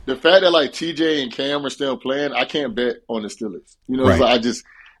like the fact that like TJ and Cam are still playing. I can't bet on the Steelers. Right. It's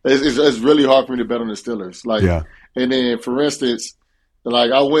like it's really hard for me to bet on the Steelers. And then, for instance,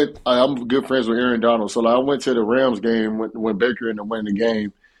 like I'm good friends with Aaron Donald. So I went to the Rams game when Baker ended up winning the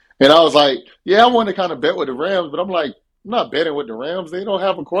game. And I was like, I want to kind of bet with the Rams, but I'm like, I'm not betting with the Rams. They don't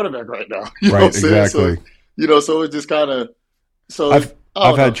have a quarterback right now. You know what I'm saying? Exactly. So it's just kind of – so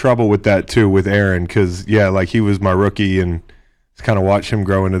I've had trouble with that too with Aaron because, he was my rookie and kind of watched him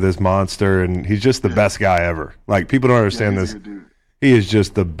grow into this monster, and he's just the best guy ever. Like, people don't understand this. He is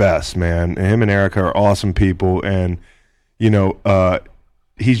just the best, man. And him and Erica are awesome people. And,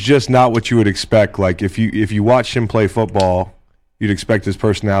 he's just not what you would expect. Like if you watch him play football, you'd expect his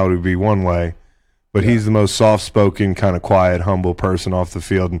personality to be one way, but he's the most soft-spoken, kind of quiet, humble person off the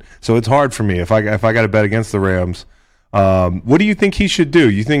field. And so it's hard for me if I got to bet against the Rams. What do you think he should do?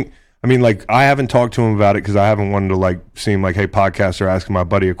 You think? I mean, like, I haven't talked to him about it because I haven't wanted to like seem like, hey, podcaster asking my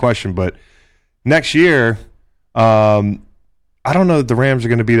buddy a question. But next year, I don't know that the Rams are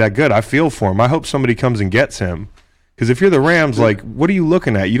going to be that good. I feel for him. I hope somebody comes and gets him. Because if you're the Rams, like, what are you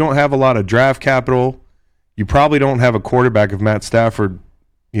looking at? You don't have a lot of draft capital. You probably don't have a quarterback if Matt Stafford,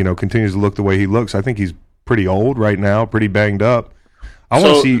 continues to look the way he looks. I think he's pretty old right now, pretty banged up. I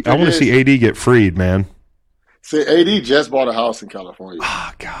want to see AD get freed, man. See, AD just bought a house in California.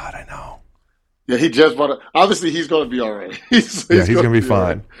 Oh, God, I know. Yeah, he just bought it. Obviously, he's going to be all right. He's going to be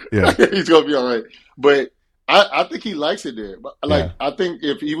fine. Right. Yeah, he's going to be all right. But I think he likes it there. But I think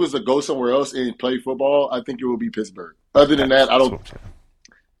if he was to go somewhere else and play football, I think it would be Pittsburgh. Other than that, I don't.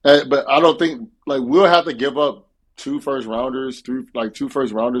 But I don't think we'll have to give up 2 first rounders, 2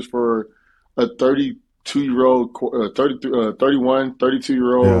 first rounders for a 32-year-old, 31,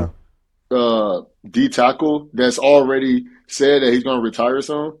 32-year-old. Yeah. D tackle that's already said that he's going to retire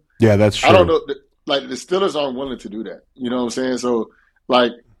soon. Yeah, that's true. I don't know. Like, the Steelers aren't willing to do that. You know what I'm saying? So,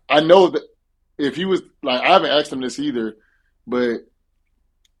 like, I know that if he was – like, I haven't asked him this either, but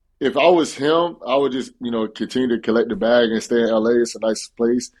if I was him, I would just, continue to collect the bag and stay in L.A. It's a nice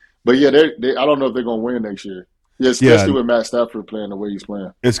place. But, yeah, I don't know if they're going to win next year. Yeah, especially with Matt Stafford playing the way he's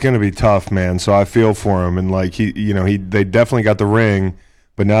playing. It's going to be tough, man. So I feel for him. And, like, they definitely got the ring –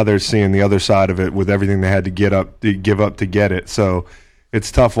 but now they're seeing the other side of it with everything they had to give up to get it. So it's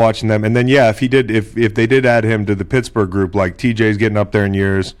tough watching them. And then, if they did add him to the Pittsburgh group, like TJ's getting up there in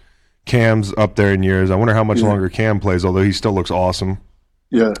years, Cam's up there in years. I wonder how much longer Cam plays, although he still looks awesome.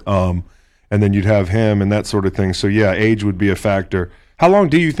 Yeah. And then you'd have him and that sort of thing. So, age would be a factor. How long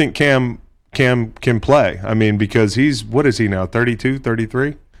do you think Cam can play? I mean, because what is he now, 32,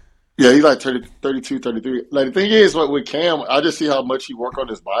 33? Yeah, he's like 32, 33. Like, the thing is, with Cam, I just see how much he work on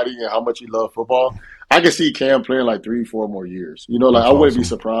his body and how much he loves football. I can see Cam playing like 3-4 more years. I wouldn't be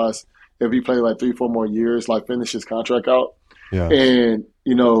surprised if he played like 3-4 more years, like finish his contract out. Yeah. And,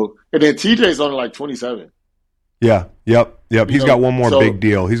 and then TJ's only like 27. Yeah. Yep. He's got one more big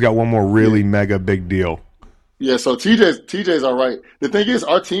deal. He's got one more really mega big deal. Yeah, so TJ's all right. The thing is,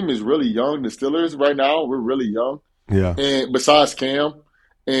 our team is really young. The Steelers right now, we're really young. Yeah. And besides Cam.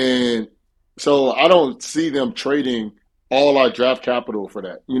 And so I don't see them trading all our draft capital for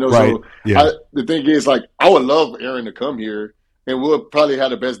that. Right. So the thing is, like, I would love Aaron to come here, and we'll probably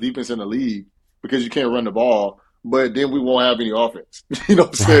have the best defense in the league because you can't run the ball, but then we won't have any offense. You know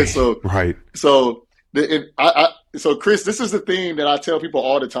what I'm saying? So, right. So, so Chris, this is the thing that I tell people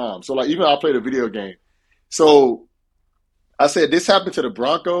all the time. So, like, even I played a video game. So I said this happened to the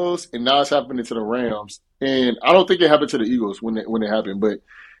Broncos, and now it's happening to the Rams. And I don't think it happened to the Eagles when it happened. But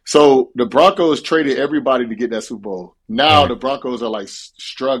so the Broncos traded everybody to get that Super Bowl. Now the Broncos are like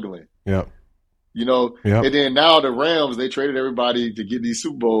struggling. Yeah. And then now the Rams, they traded everybody to get these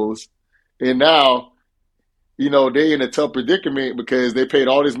Super Bowls. And now, they're in a tough predicament because they paid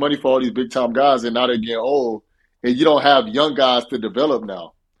all this money for all these big time guys, and now they're getting old. And you don't have young guys to develop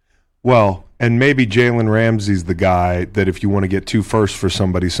now. Well, and maybe Jalen Ramsey's the guy that if you want to get 2 firsts for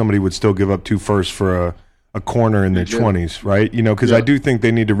somebody would still give up 2 firsts for a corner in their 20s, right? Because I do think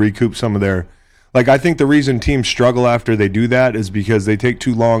they need to recoup some of their – like, I think the reason teams struggle after they do that is because they take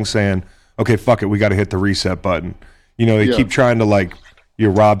too long saying, okay, fuck it, we got to hit the reset button. They keep trying to, like,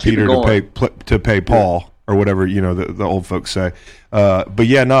 rob Peter to pay Paul or whatever, the old folks say. But,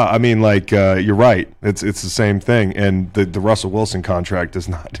 I mean, like, you're right. It's the same thing. And the Russell Wilson contract is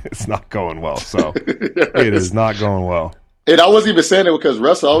not going well. So it is not going well. And I wasn't even saying it because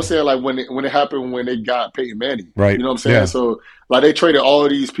Russell. I was saying, like, when it happened when they got Peyton Manning. Right. You know what I'm saying? Yeah. So, like, they traded all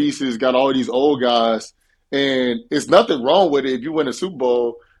of these pieces, got all these old guys, and it's nothing wrong with it if you win a Super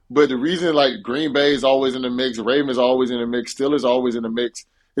Bowl. But the reason, like, Green Bay is always in the mix, Ravens always in the mix, Steelers always in the mix,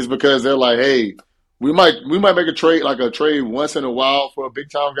 is because they're like, hey, we might make a trade once in a while for a big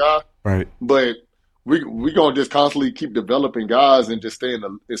time guy. Right. But we're gonna just constantly keep developing guys and just stay in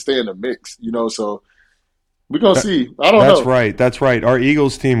the mix. So we're going to see. I don't know. That's right. Our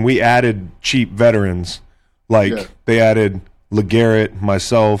Eagles team, we added cheap veterans. They added LeGarrette,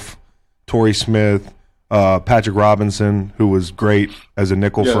 myself, Torrey Smith, Patrick Robinson, who was great as a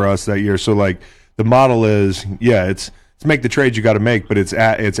nickel for us that year. So, like, the model is, it's make the trades you got to make, but it's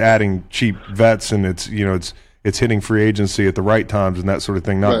adding cheap vets, and it's hitting free agency at the right times and that sort of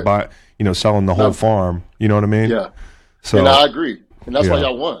thing, not selling the whole farm. You know what I mean? Yeah. So, and I agree. And that's why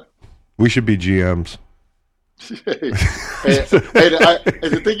y'all won. We should be GMs. And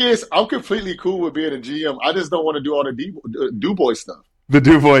the thing is, I'm completely cool with being a GM. I just don't want to do all the DuBois stuff. The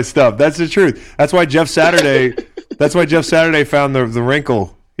DuBois stuff. That's the truth. That's why Jeff Saturday. That's why Jeff Saturday found the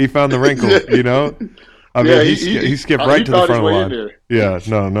wrinkle. He found the wrinkle. You know. I mean, he skipped right to the front of the line. Yeah,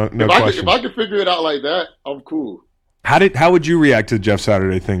 no question. If I could figure it out like that, I'm cool. How would you react to the Jeff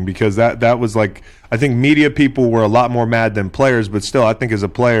Saturday thing? Because that was like, I think media people were a lot more mad than players, but still, I think as a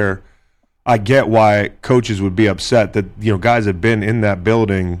player, I get why coaches would be upset that, you know, guys have been in that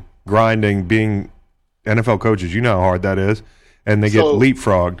building grinding, being NFL coaches. You know how hard that is, and they get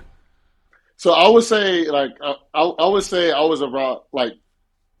leapfrogged. So I would say, like, I would say I was around like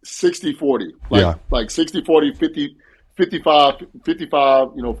 60-40, like 60-40, 50, 55, 45,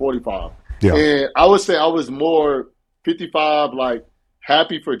 45. Yeah. And I would say I was more 55, like,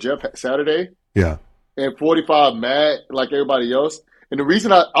 happy for Jeff Saturday. Yeah. And 45 mad like everybody else. And the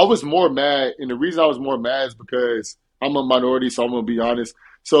reason I was more mad, is because I'm a minority, so I'm going to be honest.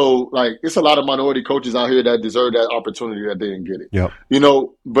 So, like, it's a lot of minority coaches out here that deserve that opportunity that they didn't get it. Yeah. You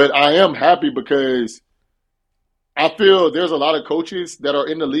know, but I am happy because I feel there's a lot of coaches that are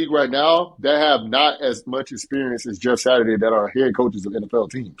in the league right now that have not as much experience as Jeff Saturday that are head coaches of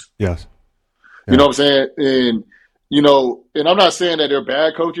NFL teams. Yes. Yeah. You know what I'm saying? And, you know, and I'm not saying that they're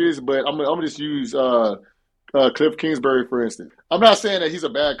bad coaches, but I'm going to just use Cliff Kingsbury, for instance. I'm not saying that he's a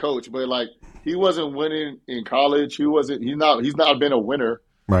bad coach, but, like, he wasn't winning in college. He's not been a winner.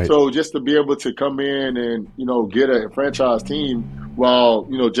 Right. So just to be able to come in and, you know, get a franchise team while,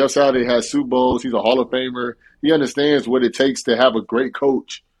 you know, Jeff Saturday has Super Bowls, he's a Hall of Famer. He understands what it takes to have a great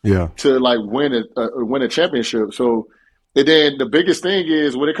coach. Yeah. To, like, win a championship. So, and then the biggest thing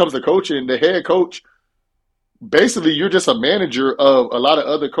is when it comes to coaching, the head coach, basically you're just a manager of a lot of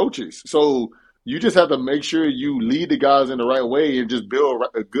other coaches. So you just have to make sure you lead the guys in the right way and just build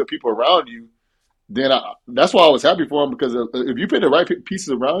good people around you. Then that's why I was happy for him, because if you put the right pieces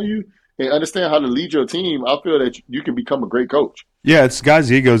around you and understand how to lead your team, I feel that you can become a great coach. Yeah, it's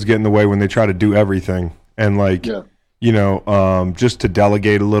guys' egos get in the way when they try to do everything. And, like, you know, just to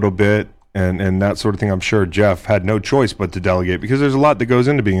delegate a little bit and that sort of thing. I'm sure Jeff had no choice but to delegate, because there's a lot that goes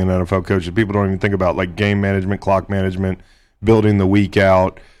into being an NFL coach that people don't even think about, like game management, clock management, building the week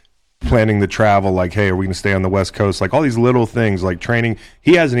out, planning the travel, like, hey, are we going to stay on the West Coast? Like, all these little things, like training.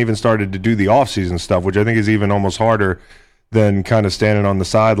 He hasn't even started to do the off-season stuff, which I think is even almost harder than kind of standing on the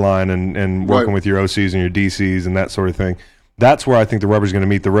sideline and working with your OCs and your DCs and that sort of thing. That's where I think the rubber's going to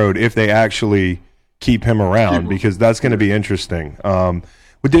meet the road if they actually keep him around, because that's going to be interesting.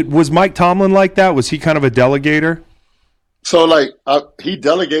 Was Mike Tomlin like that? Was he kind of a delegator? So, like, he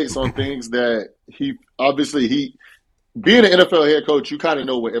delegates on things that he being an NFL head coach, you kind of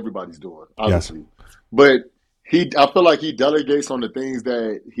know what everybody's doing, obviously. Yes. But I feel like he delegates on the things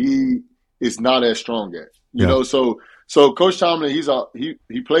that he is not as strong at. You know, so Coach Tomlin,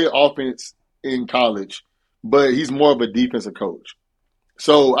 he played offense in college, but he's more of a defensive coach.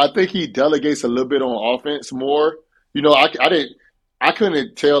 So I think he delegates a little bit on offense more. You know, I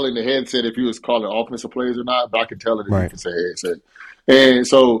couldn't tell in the headset if he was calling offensive plays or not, but I could tell in the defensive headset. And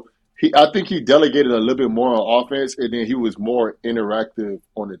so I think he delegated a little bit more on offense, and then he was more interactive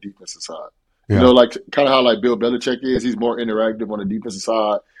on the defensive side. Yeah. You know, like kind of how like Bill Belichick is. He's more interactive on the defensive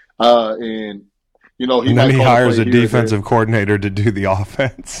side, and you know, and then he hires a defensive coordinator to do the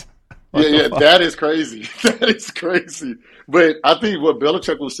offense. Yeah, that is crazy. That is crazy. But I think what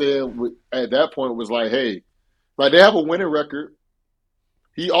Belichick was saying at that point was like, hey, like, they have a winning record.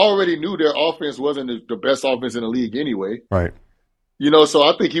 He already knew their offense wasn't the best offense in the league anyway. Right. You know, so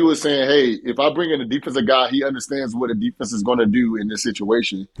I think he was saying, hey, if I bring in a defensive guy, he understands what a defense is going to do in this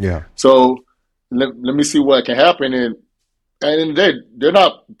situation. Yeah. So let me see what can happen. And in the day, they're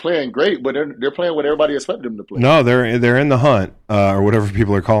not playing great, but they're playing what everybody expected them to play. No, they're in the hunt, or whatever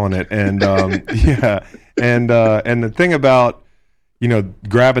people are calling it. And and the thing about, you know,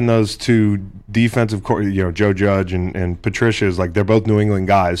 grabbing those two defensive, you know, Joe Judge and Patricia, is like, they're both New England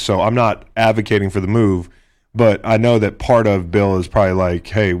guys. So I'm not advocating for the move, but I know that part of Bill is probably like,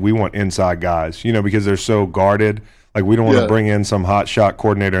 hey, we want inside guys, you know, because they're so guarded. Like, we don't want to bring in some hot shot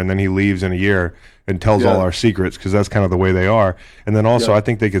coordinator and then he leaves in a year and tells all our secrets, because that's kind of the way they are. And then also I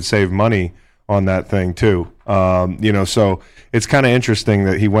think they could save money on that thing too. You know, so it's kind of interesting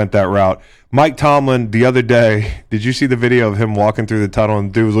that he went that route. Mike Tomlin, the other day, did you see the video of him walking through the tunnel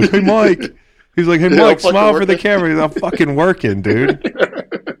and dude was like, hey, Mike. He's like, hey, Mike, smile for the camera. He's, I'm fucking working, dude.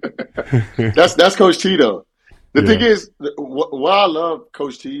 That's Coach T, though. The thing is, why I love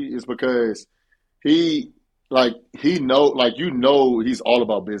Coach T is because he's all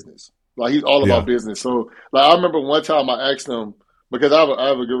about business. Like, he's all about business. So, like, I remember one time I asked him, because I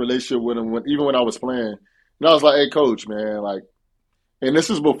have a good relationship with him even when I was playing, And I was like, hey, coach, man, like, and this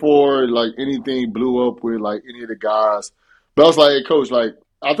is before like anything blew up with like any of the guys. But I was like, hey, coach, like,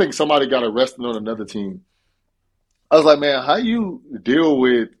 I think somebody got arrested on another team. I was like, man, how you deal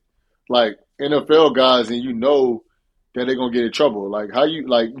with like NFL guys and you know that they're gonna get in trouble? Like, how you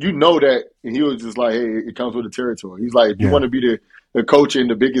that? And he was just like, hey, it comes with the territory. He's like, if you want to be the coach in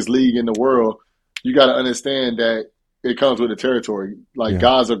the biggest league in the world, you got to understand that it comes with the territory. Like,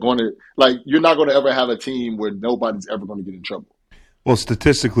 guys are going to like, you're not going to ever have a team where nobody's ever going to get in trouble. Well,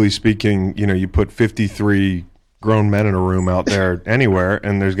 statistically speaking, you put 53 grown men in a room out there anywhere,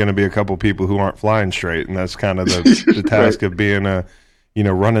 and there's going to be a couple people who aren't flying straight, and that's kind of the task of being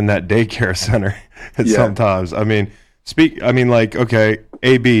running that daycare center sometimes. I mean, okay,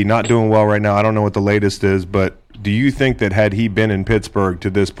 AB not doing well right now. I don't know what the latest is, but do you think that had he been in Pittsburgh to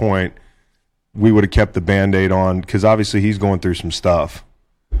this point, we would have kept the Band-Aid on? Because obviously he's going through some stuff.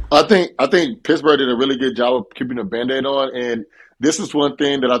 I think Pittsburgh did a really good job of keeping the Band-Aid on, and this is one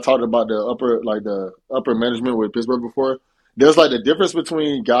thing that I talked about the upper management with Pittsburgh before. There's like the difference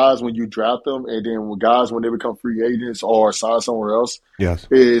between guys when you draft them and then when guys when they become free agents or sign somewhere else. Yes,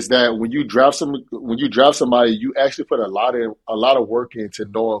 is that when you draft somebody, you actually put a lot of work into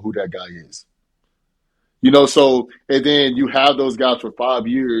knowing who that guy is. So and then you have those guys for 5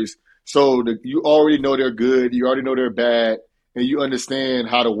 years, so you already know they're good, you already know they're bad, and you understand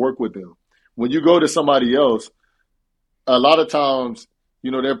how to work with them. When you go to somebody else, a lot of times,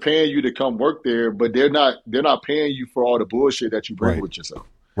 they're paying you to come work there, but they're not paying you for all the bullshit that you bring with yourself.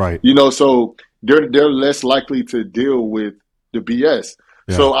 Right. So they're less likely to deal with the BS.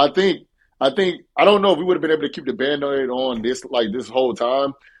 Yeah. So I don't know if we would have been able to keep the Band-Aid on this whole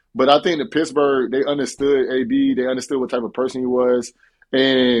time, but I think that Pittsburgh, they understood AB, they understood what type of person he was,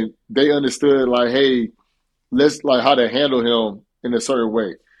 and they understood like, hey, let's like how to handle him in a certain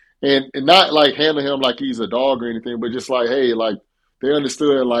way. And not like handle him like he's a dog or anything, but just like, hey, like they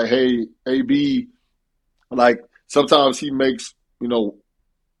understood like, hey, AB, like sometimes he makes,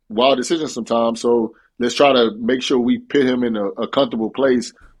 wild decisions sometimes. So let's try to make sure we put him in a comfortable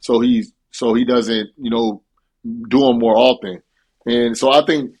place so he doesn't, do them more often. And so I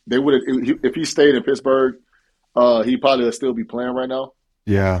think they would have, if he stayed in Pittsburgh, he probably would still be playing right now.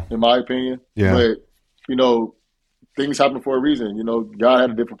 Yeah. In my opinion. Yeah. But, things happen for a reason. God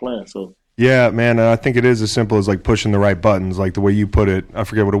had a different plan. So yeah, man, and I think it is as simple as like pushing the right buttons, like the way you put it. I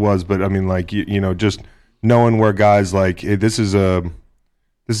forget what it was, but I mean, like just knowing where guys like, hey, this is a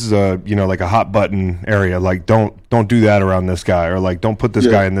like a hot button area. Like don't do that around this guy, or like don't put this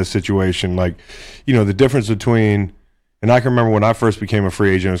guy in this situation. Like the difference between. And I can remember when I first became a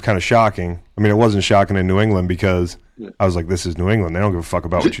free agent, it was kind of shocking. I mean, it wasn't shocking in New England because I was like, this is New England. They don't give a fuck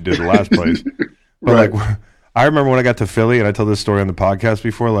about what you did the last place. But like. I remember when I got to Philly, and I told this story on the podcast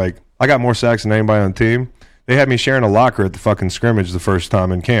before, like, I got more sacks than anybody on the team. They had me sharing a locker at the fucking scrimmage the first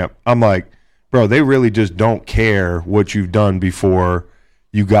time in camp. I'm like, bro, they really just don't care what you've done before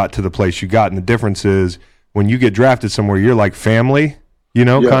you got to the place you got. And the difference is when you get drafted somewhere, you're like family,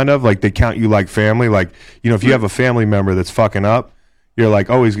 kind of. Like, they count you like family. Like, if you have a family member that's fucking up, you're like,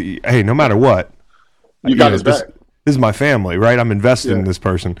 always, hey, no matter what. You got his back. This is my family, right? I'm invested in this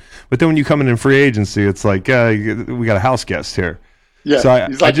person. But then when you come in free agency, it's like, we got a house guest here. Yeah, so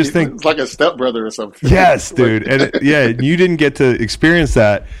I just think it's like a stepbrother or something. Yes, dude. And you didn't get to experience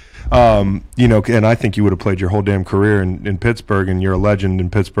that, and I think you would have played your whole damn career in Pittsburgh, and you're a legend in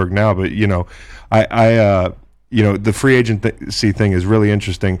Pittsburgh now. But, the free agency thing is really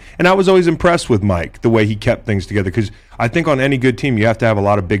interesting. And I was always impressed with Mike, the way he kept things together. Because I think on any good team, you have to have a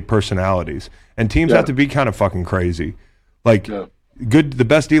lot of big personalities. And teams have to be kind of fucking crazy. Like, the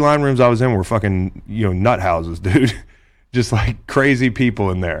best D-line rooms I was in were fucking, nut houses, dude. Just like crazy people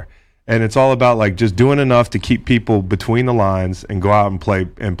in there. And it's all about like just doing enough to keep people between the lines and go out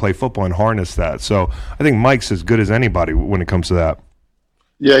and play football and harness that. So I think Mike's as good as anybody when it comes to that.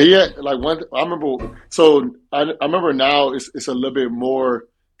 Yeah, he had like one. I remember. So I remember now it's a little bit more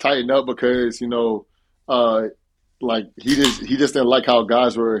tightened up because like he just didn't like how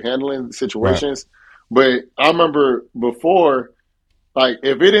guys were handling situations. Right. But I remember before, like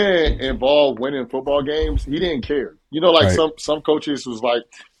if it didn't involve winning football games, he didn't care. Like some coaches was like,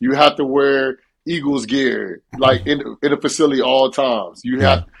 you have to wear Eagles gear like in a facility all times. You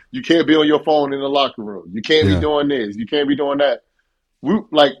can't be on your phone in the locker room. You can't be doing this. You can't be doing that. We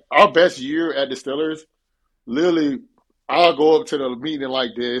like our best year at the Steelers. Literally, I'll go up to the meeting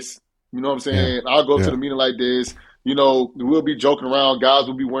like this. You know what I'm saying? I'll go up to the meeting like this. We'll be joking around. Guys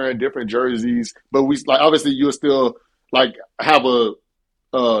will be wearing different jerseys, but we like obviously you'll still like have a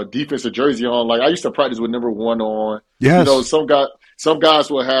defensive jersey on. Like I used to practice with number 1 on. Yes. Some some guys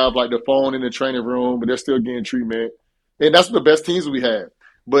will have like the phone in the training room, but they're still getting treatment. And that's the best teams we had.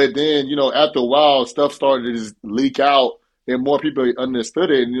 But then, after a while, stuff started to just leak out and more people understood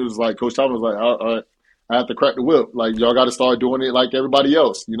it. And it was like, Coach Tomlin was like, all right, I have to crack the whip. Like, y'all got to start doing it like everybody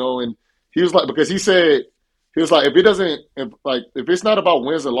else, And he was like, because he said, he was like, if it's not about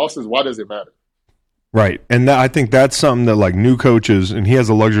wins and losses, why does it matter? Right. And I think that's something that like new coaches, and he has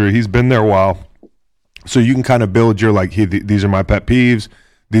a luxury, he's been there a while. So you can kind of build your like, these are my pet peeves.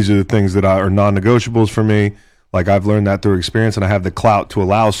 These are the things that are non-negotiables for me. Like I've learned that through experience, and I have the clout to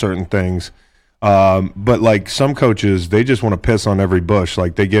allow certain things. But like some coaches, they just want to piss on every bush.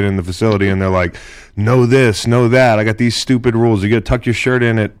 Like they get in the facility and they're like, know this, know that. I got these stupid rules. You got to tuck your shirt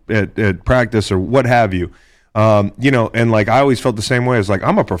in at practice or what have you. And like I always felt the same way. It's like,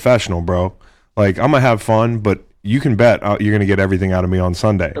 I'm a professional, bro. Like I'm gonna have fun, but you can bet you're gonna get everything out of me on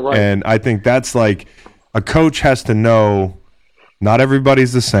Sunday. Right. And I think that's like a coach has to know not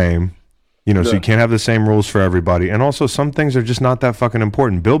everybody's the same. So you can't have the same rules for everybody. And also some things are just not that fucking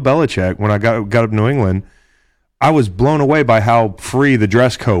important. Bill Belichick, when I got up to New England, I was blown away by how free the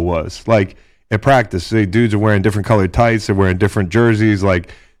dress code was. Like at practice, the dudes are wearing different colored tights, they're wearing different jerseys.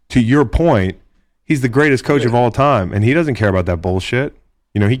 Like to your point, he's the greatest coach of all time, and he doesn't care about that bullshit.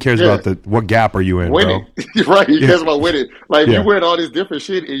 He cares about what gap are you in, winning. Bro. Right, he cares about winning. Like if you're wearing all this different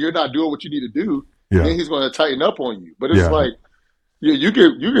shit and you're not doing what you need to do, then he's going to tighten up on you. But it's like, you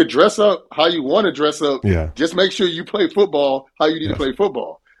could dress up how you want to dress up. Yeah. Just make sure you play football how you need to play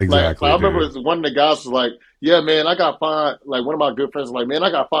football. Exactly. Like, I remember one of the guys was like, yeah, man, I got fined. Like one of my good friends was like, man, I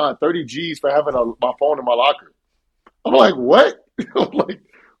got fined 30 G's for having my phone in my locker. I'm like, what? I'm like,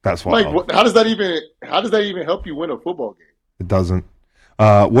 that's wild. Like, how does that even help you win a football game? It doesn't.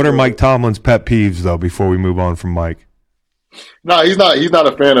 What are Mike Tomlin's pet peeves though? Before we move on from Mike. No, he's not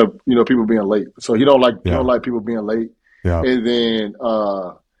a fan of people being late. So he don't like people being late. Yeah. And then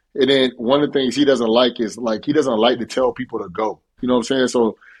one of the things he doesn't like is like he doesn't like to tell people to go. You know what I'm saying?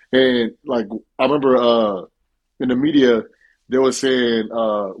 So and like I remember in the media they were saying,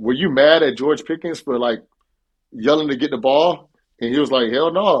 were you mad at George Pickens for like yelling to get the ball? And he was like,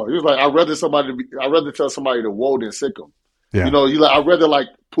 hell no. He was like, I'd rather tell somebody to whoa than sick him. Yeah. I'd rather like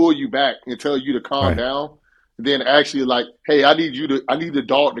pull you back and tell you to calm down than actually like, hey, I need the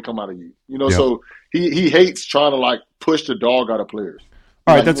dog to come out of you. So he hates trying to like push the dog out of players.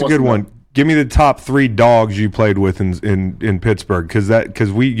 All right, that's a good one. Give me the top 3 dogs you played with in Pittsburgh,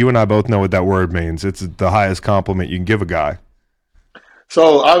 because you and I both know what that word means. It's the highest compliment you can give a guy.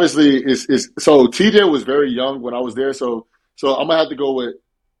 So obviously, so TJ was very young when I was there. So I'm gonna have to go with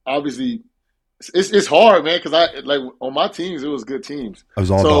obviously. It's hard, man, because I like on my teams it was good teams. It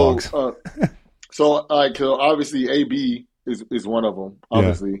was all dogs. So obviously AB is one of them.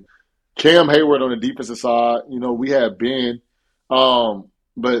 Obviously. Yeah. Cam Hayward on the defensive side, we had Ben,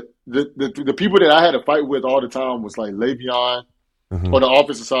 but the people that I had to fight with all the time was like Le'Veon on the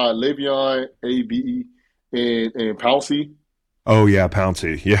offensive side, Le'Veon, AB, and Pouncey. Oh yeah,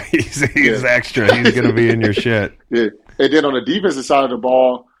 Pouncey. Yeah, he's extra. He's gonna be in your shit. Yeah, and then on the defensive side of the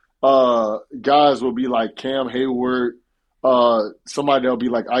ball, guys will be like Cam Hayward, somebody that'll be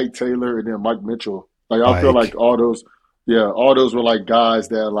like Ike Taylor, and then Mike Mitchell. Like I feel like all those were like guys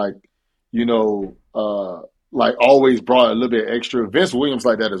that like. Like always brought a little bit extra. Vince Williams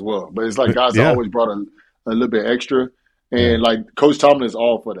like that as well. But it's like guys that always brought a little bit extra. And like Coach Tomlin is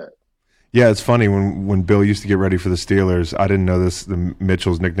all for that. Yeah, it's funny when Bill used to get ready for the Steelers, I didn't know this.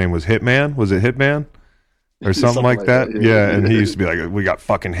 Mitchell's nickname was Hitman. Was it Hitman? Or something like that? Yeah, and he used to be like, we got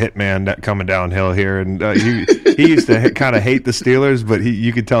fucking Hitman coming downhill here. And he used to kind of hate the Steelers, but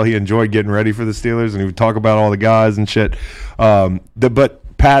you could tell he enjoyed getting ready for the Steelers, and he would talk about all the guys and shit.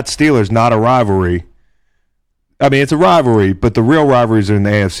 But Pat Steelers, not a rivalry. I mean, it's a rivalry, but the real rivalries are in the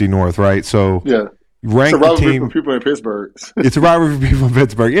AFC North, right? So rank the team. For people in Pittsburgh. It's a rivalry for people in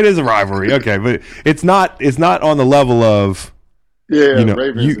Pittsburgh. It is a rivalry, okay, but it's not on the level of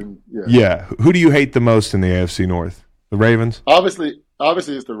Ravens. Who do you hate the most in the AFC North? The Ravens? Obviously,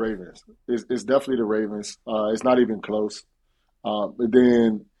 it's the Ravens. It's definitely the Ravens. It's not even close.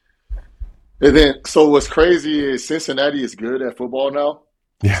 And then, so what's crazy is Cincinnati is good at football now.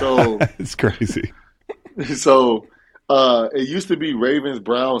 Yeah, so it's crazy. So it used to be Ravens,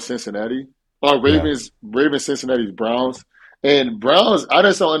 Browns, Cincinnati. Or Ravens, Cincinnati, Browns. And Browns, I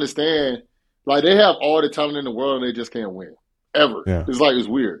just don't understand. Like, they have all the talent in the world and they just can't win. Ever. Yeah. It's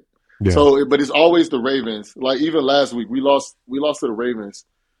weird. Yeah. So, but it's always the Ravens. Like, even last week, we lost to the Ravens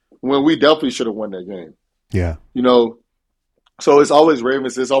when we definitely should have won that game. Yeah. So it's always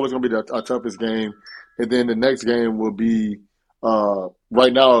Ravens. It's always going to be our toughest game. And then the next game will be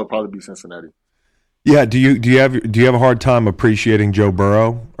right now it'll probably be Cincinnati. Yeah. Do you have a hard time appreciating Joe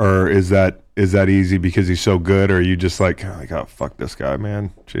Burrow, or is that easy because he's so good, or are you just like oh fuck this guy,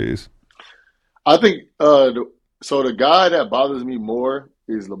 man? Jeez. I think so. The guy that bothers me more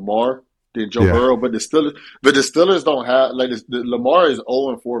is Lamar than Joe Burrow, but the Steelers don't have Lamar is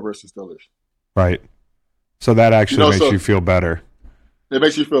 0-4 versus Steelers. Right. So that actually makes you feel better. It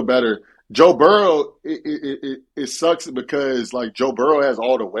makes you feel better. Joe Burrow, it sucks because like Joe Burrow has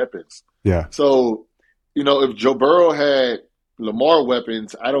all the weapons. Yeah. So, if Joe Burrow had Lamar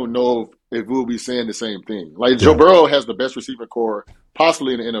weapons, I don't know if we'll be saying the same thing. Like Joe Burrow has the best receiving core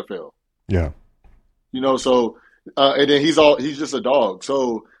possibly in the NFL. Yeah. So and then he's just a dog.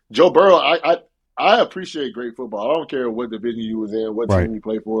 So Joe Burrow, I appreciate great football. I don't care what division you was in, what team you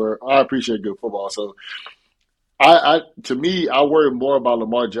play for. I appreciate good football. So to me, I worry more about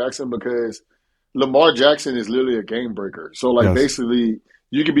Lamar Jackson because Lamar Jackson is literally a game breaker. So basically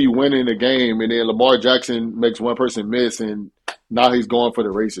you could be winning a game and then Lamar Jackson makes one person miss and now he's going for the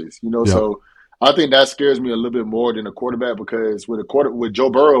races. So I think that scares me a little bit more than a quarterback because with Joe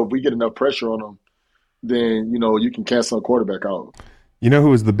Burrow, if we get enough pressure on him, then you can cancel a quarterback out. You know who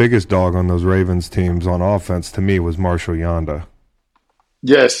was the biggest dog on those Ravens teams on offense to me was Marshall Yanda.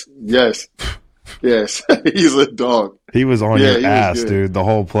 Yes. He's a dog. He was on your ass, dude, the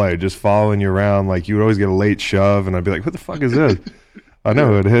whole play, just following you around. Like you would always get a late shove, and I'd be like, "What the fuck is this?" I know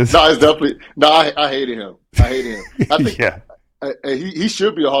who it is. No, it's definitely I hated him. I think he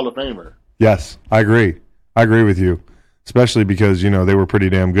should be a Hall of Famer. Yes, I agree with you, especially because they were pretty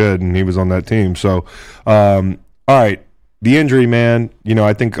damn good, and he was on that team. So, all right, the injury, man.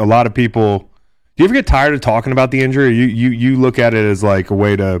 I think a lot of people. Do you ever get tired of talking about the injury? You look at it as like a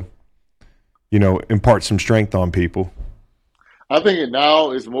way to, impart some strength on people. I think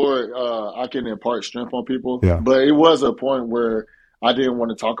now is more I can impart strength on people. Yeah. But it was a point where I didn't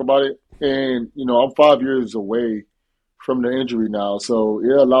want to talk about it. And, I'm 5 years away from the injury now. So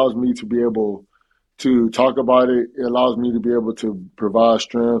it allows me to be able to talk about it. It allows me to be able to provide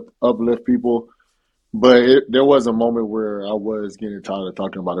strength, uplift people. But there was a moment where I was getting tired of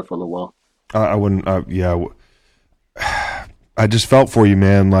talking about it for a little while. I wouldn't, I just felt for you,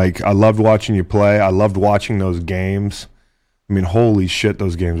 man. Like, I loved watching you play. I loved watching those games. I mean, holy shit,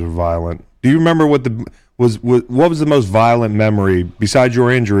 those games were violent. Do you remember what was the most violent memory besides your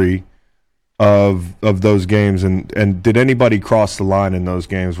injury of those games? And did anybody cross the line in those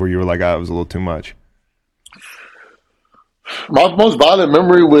games where you were like, it was a little too much? My most violent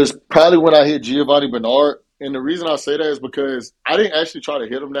memory was probably when I hit Giovanni Bernard. And the reason I say that is because I didn't actually try to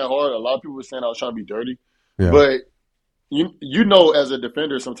hit him that hard. A lot of people were saying I was trying to be dirty. Yeah. But as a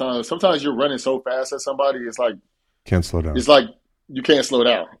defender, sometimes you're running so fast at somebody, it's like can't slow down. It's like you can't slow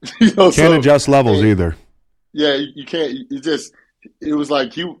down. Can't adjust levels either. Yeah, you can't. It was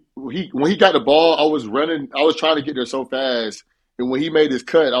like when he got the ball, I was running. I was trying to get there so fast, and when he made his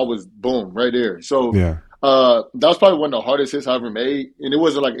cut, I was boom right there. So yeah, that was probably one of the hardest hits I ever made, and it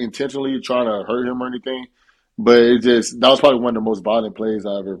wasn't like intentionally trying to hurt him or anything. But that was probably one of the most violent plays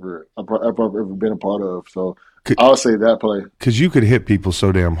I've ever been a part of. So I would say that play. Because you could hit people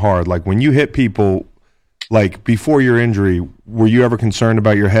so damn hard. Like when you hit people, like before your injury, were you ever concerned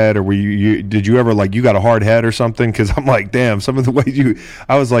about your head, or did you ever you got a hard head or something? Because I'm like, damn, some of the ways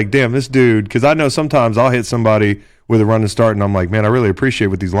I was like, damn, this dude. Because I know sometimes I'll hit somebody with a run and start, and I'm like, man, I really appreciate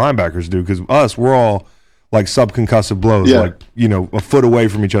what these linebackers do. Because we're all like subconcussive blows, a foot away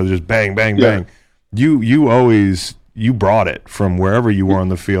from each other, just bang, bang, bang. You always brought it from wherever you were on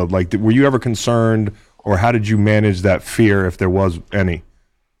the field. Like, were you ever concerned, or how did you manage that fear if there was any?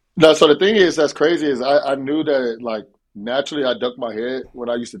 No, so the thing is that's crazy is I knew that naturally I ducked my head when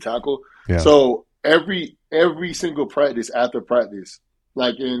I used to tackle. Yeah. So every single practice after practice,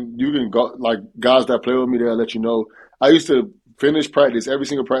 and you can go guys that play with me, they'll let you know. I used to finish practice, every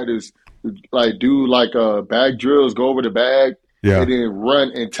single practice, do bag drills, go over the bag. Yeah. And then run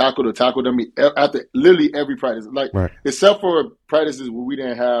and tackle the tackle dummy after literally every practice. Right. Except for practices where we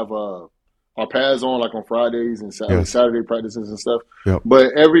didn't have our pads on, on Fridays and Saturday practices and stuff. Yep.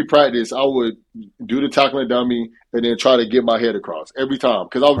 But every practice, I would do the tackling dummy and then try to get my head across every time.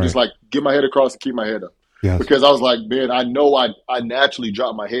 Because I would just get my head across and keep my head up. Yes. Because I was like, man, I know I naturally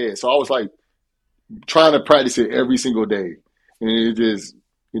drop my head. So I was trying to practice it every single day. And it just,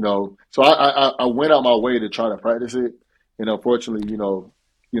 so I went out my way to try to practice it. And unfortunately,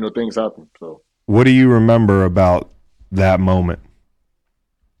 things happen. So, what do you remember about that moment?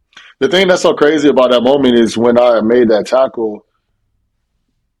 The thing that's so crazy about that moment is when I made that tackle.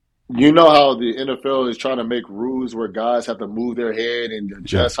 You know how the NFL is trying to make rules where guys have to move their head and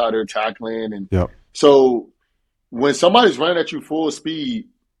adjust how they're tackling, and so when somebody's running at you full speed,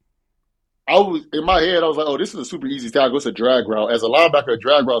 I was in my head. I was like, "Oh, this is a super easy tackle. It's a drag route. As a linebacker, a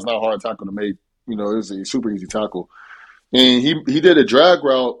drag route is not a hard tackle to make. You know, it's a super easy tackle." And he did a drag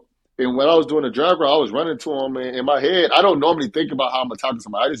route. And when I was doing the drag route, I was running to him. And in my head, I don't normally think about how I'm gonna tackle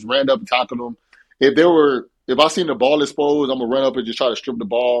somebody. I just ran up and tackled them. If I seen the ball exposed, I'm gonna run up and just try to strip the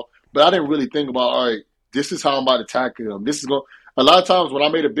ball. But I didn't really think about, all right, this is how I'm about to tackle him. This is going. A lot of times when I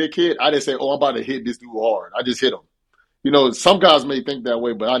made a big hit, I didn't say, "Oh, I'm about to hit this dude hard." I just hit him. You know, some guys may think that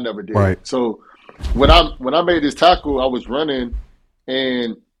way, but I never did. Right. So when I made this tackle, I was running,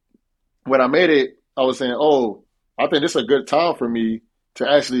 and when I made it, I was saying, "Oh, I think this is a good time for me to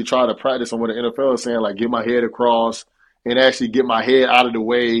actually try to practice on what the NFL is saying, like get my head across and actually get my head out of the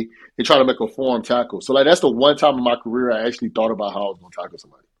way and try to make a form tackle." So like that's the one time in my career I actually thought about how I was going to tackle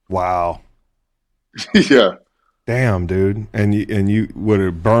somebody. Wow. Yeah. Damn, dude. And you would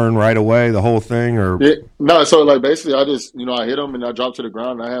it burn right away, the whole thing, or no? So like basically, I just I hit him and I dropped to the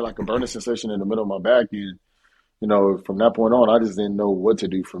ground. And I had like a burning sensation in the middle of my back, and from that point on, I just didn't know what to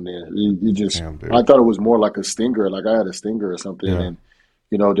do from there. I thought it was more like a stinger, like I had a stinger or something, and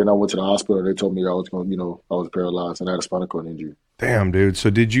then I went to the hospital. And they told me I was going, I was paralyzed and I had a spinal cord injury. Damn, dude. So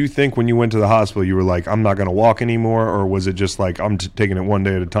did you think when you went to the hospital, you were like, "I'm not going to walk anymore," or was it just like, "I'm taking it one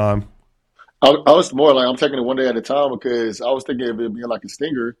day at a time"? I was more like I'm taking it one day at a time because I was thinking of it being like a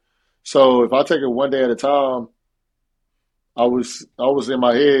stinger. So if I take it one day at a time, I was in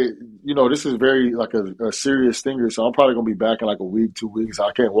my head, this is very like a serious stinger. So I'm probably gonna be back in like a week, 2 weeks.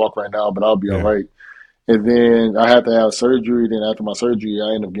 I can't walk right now, but I'll be all right. And then I had to have surgery. Then after my surgery,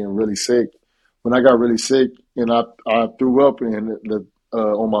 I ended up getting really sick. When I got really sick, and I threw up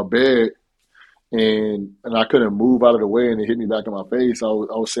on my bed. And I couldn't move out of the way, and it hit me back in my face. I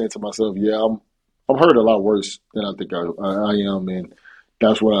was saying to myself, "Yeah, I'm hurt a lot worse than I think I am." And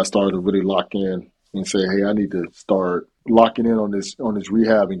that's when I started to really lock in and say, "Hey, I need to start locking in on this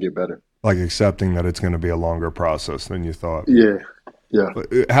rehab and get better." Like accepting that it's going to be a longer process than you thought. Yeah.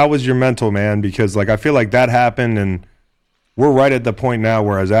 But how was your mental, man? Because like I feel like that happened, and we're right at the point now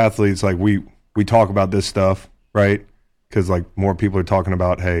where as athletes, like we talk about this stuff, right? Because like more people are talking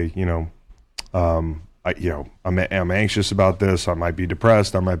about, hey, I'm anxious about this. I might be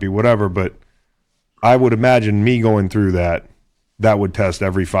depressed. I might be whatever. But I would imagine me going through that would test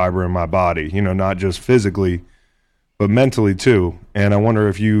every fiber in my body, not just physically, but mentally too. And I wonder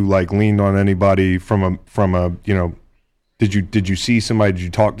if you like leaned on anybody from a did you see somebody, did you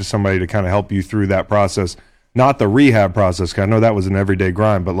talk to somebody to kind of help you through that process? Not the rehab process, 'cause I know that was an everyday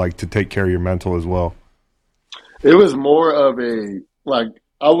grind, but like to take care of your mental as well. It was more of a like.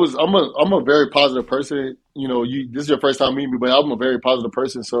 I'm a very positive person. This is your first time meeting me, but I'm a very positive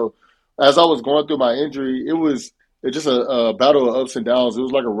person. So as I was going through my injury, it's just a battle of ups and downs. It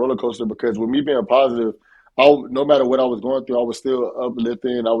was like a roller coaster because with me being positive, no matter what I was going through, I was still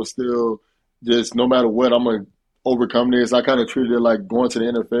uplifting. I was still just, no matter what, I'm going to overcome this. I kind of treated it like going to the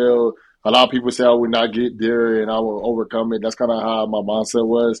NFL. A lot of people say I would not get there and I will overcome it. That's kind of how my mindset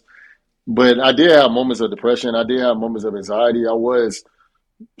was. But I did have moments of depression. I did have moments of anxiety. I was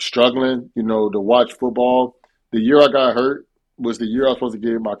struggling, to watch football. The year I got hurt was the year I was supposed to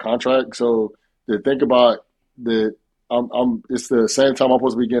get my contract. So to think about that, it's the same time I'm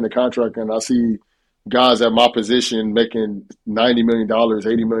supposed to be getting a contract, and I see guys at my position making $90 million,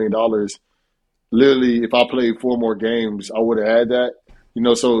 $80 million. Literally, if I played 4 more games, I would have had that.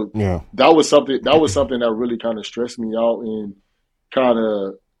 So yeah. That was something that really kind of stressed me out and kind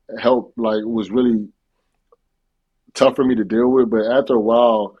of helped. Like, it was really tough for me to deal with, but after a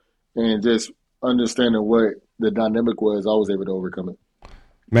while and just understanding what the dynamic was, I was able to overcome it.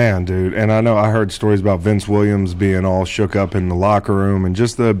 Man, dude, and I know I heard stories about Vince Williams being all shook up in the locker room and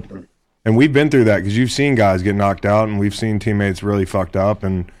and we've been through that because you've seen guys get knocked out and we've seen teammates really fucked up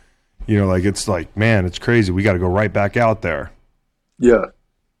and, it's like, man, it's crazy. We got to go right back out there. Yeah.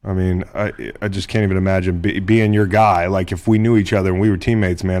 I mean, I just can't even imagine being your guy. Like if we knew each other and we were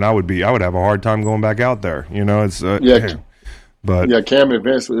teammates, man, I would have a hard time going back out there. It's but yeah, Cam and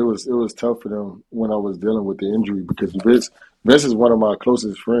Vince, it was tough for them when I was dealing with the injury because Vince is one of my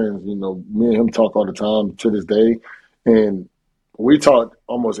closest friends. Me and him talk all the time to this day, and we talked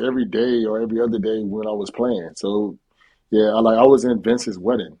almost every day or every other day when I was playing. So yeah, I was in Vince's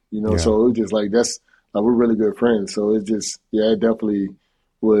wedding. So it was just like we're really good friends. So it just it definitely.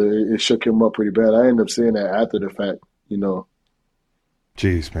 Well, it shook him up pretty bad. I ended up seeing that after the fact,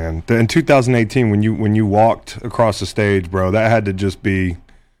 Jeez, man. In 2018, when you walked across the stage, bro, that had to just be.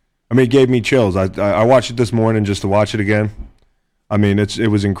 I mean, it gave me chills. I watched it this morning just to watch it again. I mean, it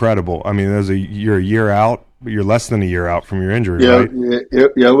was incredible. I mean, you're a year out, but you're less than a year out from your injury, right?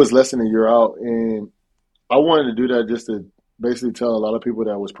 Yeah, it was less than a year out, and I wanted to do that just to basically tell a lot of people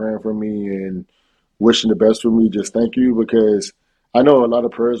that was praying for me and wishing the best for me, just thank you, because I know a lot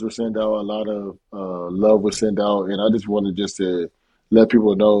of prayers were sent out, a lot of love was sent out, and I just wanted just to let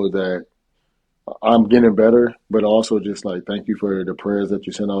people know that I'm getting better, but also just like thank you for the prayers that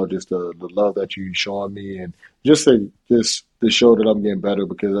you sent out, just the love that you showing me, and just to show that I'm getting better,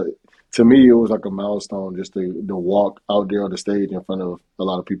 because to me it was like a milestone just to walk out there on the stage in front of a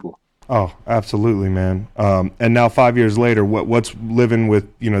lot of people. Oh, absolutely, man. And now 5 years later, what's living with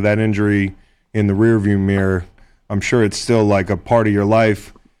that injury in the rearview mirror? I'm sure it's still like a part of your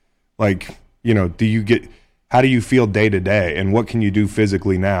life. Like, how do you feel day to day, and what can you do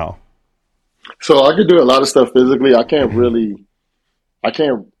physically now? So I can do a lot of stuff physically. I can't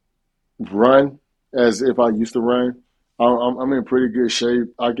run as if I used to run. I'm in pretty good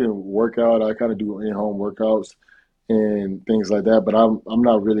shape. I can work out. I kind of do in-home workouts and things like that, but I'm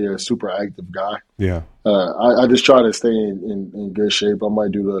not really a super active guy. Yeah. I just try to stay in good shape. I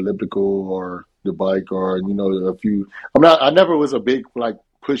might do the elliptical or the bike or a few. I never was a big like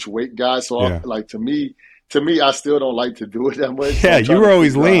push weight guy, so yeah. to me I still don't like to do it that much. Yeah, you were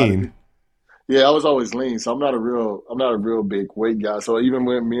always lean. Yeah, I was always lean, so I'm not a real big weight guy. So even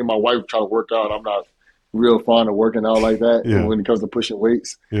when me and my wife try to work out, I'm not real fond of working out like that when it comes to pushing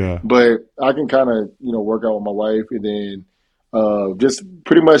weights. Yeah. But I can kind of, work out with my wife, and then just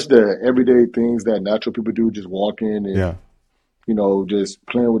pretty much the everyday things that natural people do, just walking and just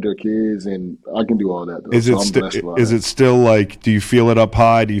playing with their kids, and I can do all that though. Is it still like, do you feel it up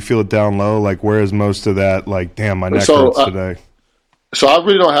high? Do you feel it down low? Like, where is most of that? Like, damn, my neck hurts today. So I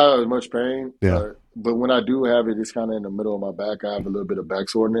really don't have as much pain. Yeah. But when I do have it, it's kind of in the middle of my back. I have a little bit of back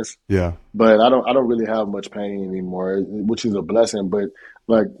soreness. Yeah. But I don't really have much pain anymore, which is a blessing. But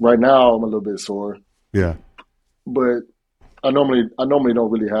like right now, I'm a little bit sore. Yeah. But I normally don't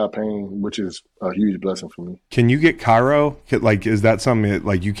really have pain, which is a huge blessing for me. Can you get chiro? Like, is that something that,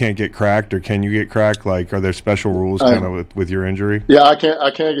 like, you can't get cracked, or can you get cracked? Like, are there special rules kind of with your injury? Yeah, I can't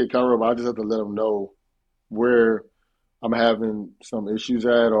get chiro, but I just have to let them know where I'm having some issues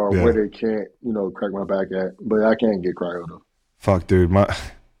at, or where they can't, crack my back at. But I can't get cryo though. Fuck, dude,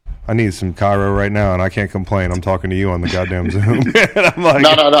 I need some chiro right now, and I can't complain. I'm talking to you on the goddamn Zoom. I'm like,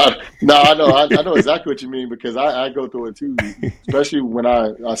 no. I know exactly what you mean, because I go through it too. Especially when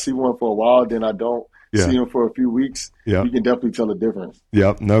I see one for a while, then I don't see him for a few weeks. Yeah, you can definitely tell the difference.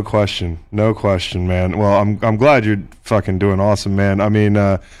 Yep, no question, man. Well, I'm glad you're fucking doing awesome, man. I mean,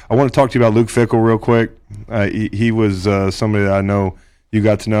 I want to talk to you about Luke Fickell real quick. He was somebody that I know you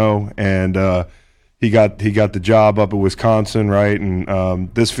got to know, and he got the job up at Wisconsin, right?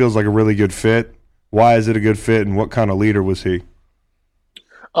 And this feels like a really good fit. Why is it a good fit, and what kind of leader was he?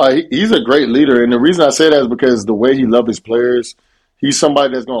 He's a great leader, and the reason I say that is because the way he loves his players. He's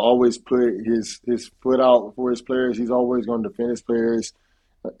somebody that's going to always put his foot out for his players. He's always going to defend his players.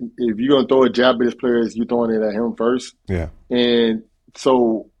 If you're going to throw a jab at his players, you're throwing it at him first. Yeah. And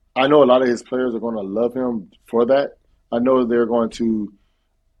so I know a lot of his players are going to love him for that. I know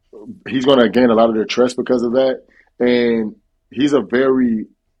he's going to gain a lot of their trust because of that. And he's a very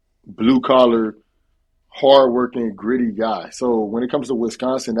blue-collar, hard-working, gritty guy. So when it comes to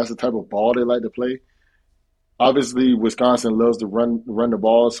Wisconsin, that's the type of ball they like to play. Obviously, Wisconsin loves to run the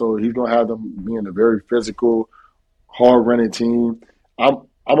ball, so he's gonna have them being a very physical, hard-running team. I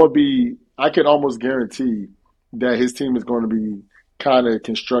can almost guarantee that his team is going to be kind of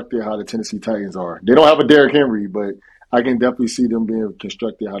constructed how the Tennessee Titans are. They don't have a Derrick Henry, but I can definitely see them being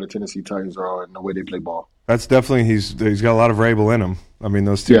constructed how the Tennessee Titans are and the way they play ball. That's definitely he's got a lot of Vrabel in him. I mean,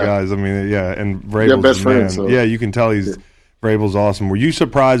 those two guys. I mean, and Vrabel's best friends. So. Yeah, you can tell Vrabel's awesome. Were you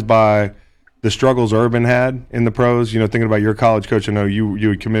surprised by the struggles Urban had in the pros? Thinking about your college coach, I know you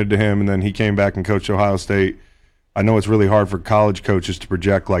had committed to him, and then he came back and coached Ohio State. I know it's really hard for college coaches to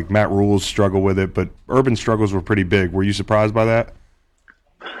project, like Matt Rule's struggle with it, but Urban's struggles were pretty big. Were you surprised by that?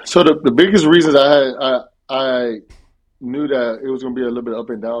 So the biggest reasons I knew that it was going to be a little bit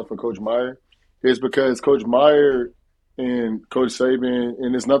up and down for Coach Meyer is because Coach Meyer and Coach Saban,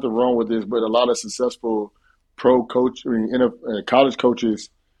 and there's nothing wrong with this, but a lot of successful college coaches,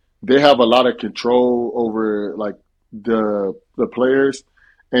 they have a lot of control over like the players.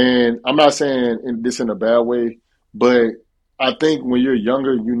 And I'm not saying this in a bad way, but I think when you're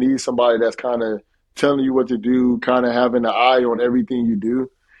younger, you need somebody that's kind of telling you what to do, kind of having an eye on everything you do.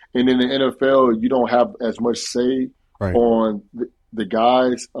 And in the NFL, you don't have as much say on the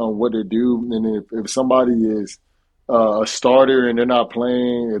guys on what they do. And if somebody is a starter and they're not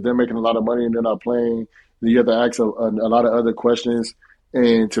playing, if they're making a lot of money and they're not playing, then you have to ask a lot of other questions.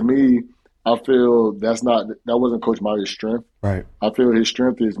 And to me, I feel that wasn't Coach Meyer's strength. Right. I feel his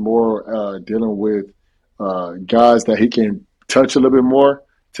strength is more dealing with guys that he can touch a little bit more,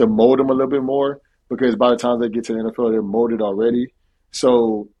 to mold them a little bit more, because by the time they get to the NFL, they're molded already.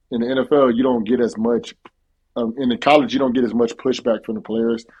 So in the NFL, you don't get as much. In the college, you don't get as much pushback from the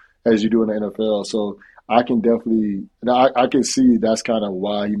players as you do in the NFL. So I can definitely, I can see that's kind of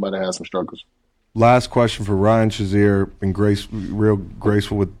why he might have had some struggles. Last question for Ryan Shazier, been real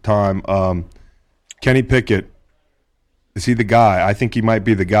graceful with time. Kenny Pickett, is he the guy? I think he might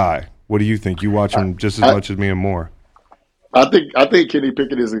be the guy. What do you think? You watch him just as much as me and more. I think Kenny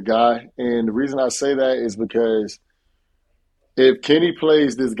Pickett is a guy, and the reason I say that is because if Kenny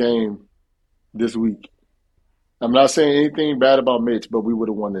plays this game this week, I'm not saying anything bad about Mitch, but we would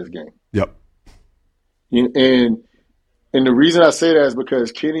have won this game. Yep. And the reason I say that is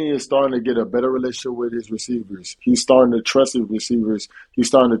because Kenny is starting to get a better relationship with his receivers. He's starting to trust his receivers. He's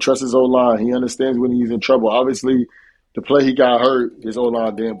starting to trust his O-line. He understands when he's in trouble. Obviously, the play he got hurt, his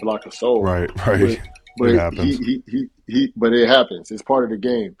O-line didn't block a soul. Right. But it happens. But it happens. It's part of the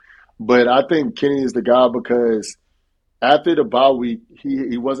game. But I think Kenny is the guy because after the bye week,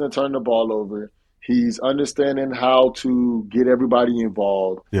 he wasn't turning the ball over. He's understanding how to get everybody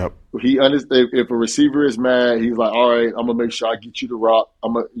involved. Yep. If a receiver is mad, he's like, all right, I'm gonna make sure I get you the rock.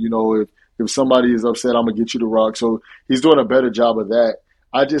 If somebody is upset, I'm gonna get you the rock. So he's doing a better job of that.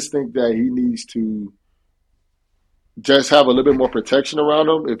 I just think that he needs to just have a little bit more protection around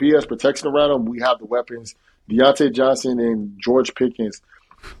him. If he has protection around him, we have the weapons. Deontay Johnson and George Pickens.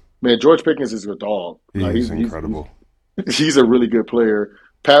 Man, George Pickens is a dog. He's incredible. He's a really good player.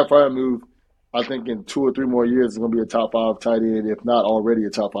 Pat Freiermuth, I think in 2 or 3 more years is going to be a top 5 tight end, if not already a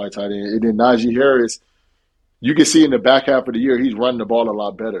top 5 tight end. And then Najee Harris, you can see in the back half of the year, he's running the ball a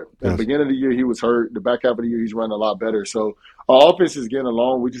lot better. At the beginning of the year, he was hurt. The back half of the year, he's running a lot better. So our offense is getting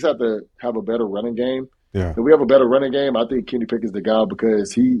along. We just have to have a better running game. Yeah. If we have a better running game, I think Kenny Pickett's the guy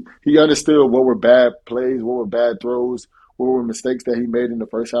because he understood what were bad plays, what were bad throws, what were mistakes that he made in the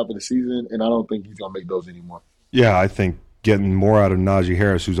first half of the season, and I don't think he's going to make those anymore. Yeah, I think getting more out of Najee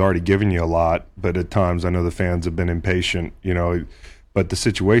Harris, who's already given you a lot, but at times I know the fans have been impatient, but the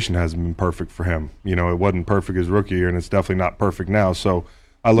situation hasn't been perfect for him. It wasn't perfect his rookie year, and it's definitely not perfect now. So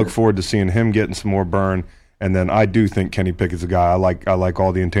I look forward to seeing him getting some more burn. And then I do think Kenny Pickett's a guy. I like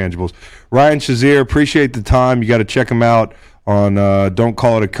all the intangibles. Ryan Shazier, appreciate the time. You got to check him out on Don't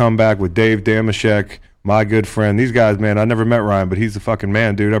Call It a Comeback with Dave Damashek, my good friend. These guys, man, I never met Ryan, but he's the fucking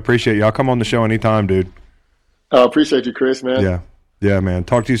man, dude. I appreciate you. I'll come on the show anytime, dude. I appreciate you, Chris, man. Yeah, man.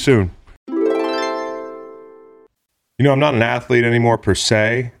 Talk to you soon. I'm not an athlete anymore per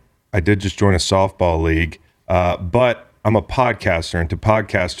se. I did just join a softball league, but I'm a podcaster, and to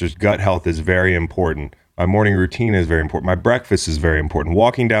podcasters, gut health is very important. My morning routine is very important. My breakfast is very important.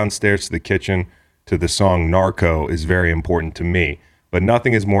 Walking downstairs to the kitchen to the song Narco is very important to me. But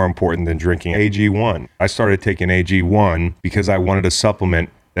nothing is more important than drinking AG1. I started taking AG1 because I wanted a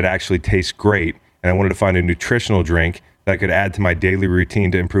supplement that actually tastes great, and I wanted to find a nutritional drink that I could add to my daily routine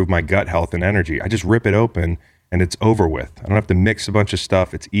to improve my gut health and energy. I just rip it open, and it's over with. I don't have to mix a bunch of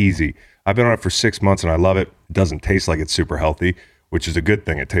stuff. It's easy. I've been on it for 6 months, and I love it. It doesn't taste like it's super healthy, which is a good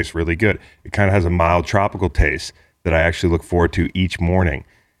thing. It tastes really good. It kind of has a mild tropical taste that I actually look forward to each morning.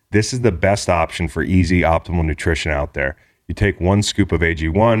 This is the best option for easy, optimal nutrition out there. You take 1 scoop of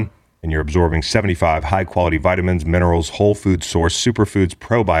AG1 and you're absorbing 75 high-quality vitamins, minerals, whole food source, superfoods,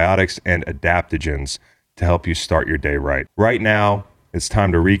 probiotics, and adaptogens to help you start your day right. Right now, it's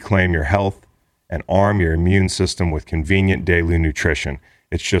time to reclaim your health and arm your immune system with convenient daily nutrition.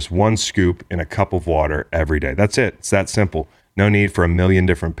 It's just 1 scoop in a cup of water every day. That's it. It's that simple. No need for a million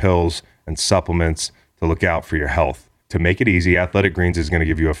different pills and supplements to look out for your health. To make it easy, Athletic Greens is going to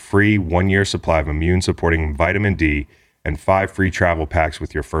give you a free 1-year supply of immune-supporting vitamin D and 5 free travel packs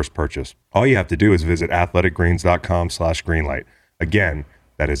with your first purchase. All you have to do is visit athleticgreens.com/greenlight. Again,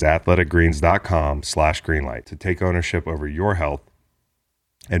 that is athleticgreens.com/greenlight to take ownership over your health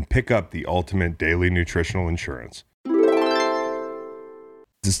and pick up the ultimate daily nutritional insurance.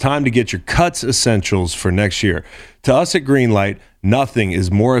 It's time to get your Cuts essentials for next year. To us at Greenlight, nothing is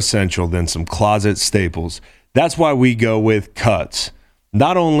more essential than some closet staples. That's why we go with Cuts.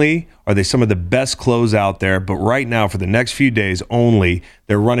 Not only are they some of the best clothes out there, but right now for the next few days only,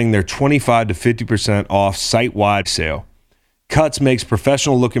 they're running their 25 to 50% off site-wide sale. Cuts makes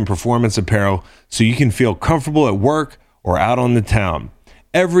professional-looking performance apparel so you can feel comfortable at work or out on the town.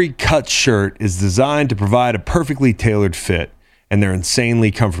 Every Cuts shirt is designed to provide a perfectly tailored fit, and they're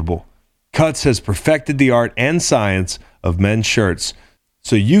insanely comfortable. Cuts has perfected the art and science of men's shirts,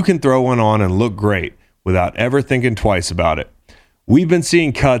 so you can throw one on and look great without ever thinking twice about it. We've been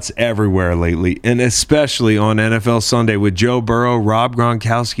seeing Cuts everywhere lately, and especially on NFL Sunday with Joe Burrow, Rob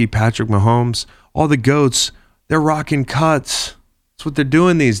Gronkowski, Patrick Mahomes, all the GOATs. They're rocking Cuts. That's what they're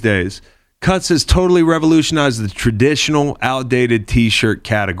doing these days. Cuts has totally revolutionized the traditional, outdated t-shirt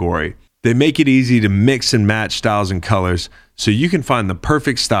category. They make it easy to mix and match styles and colors so you can find the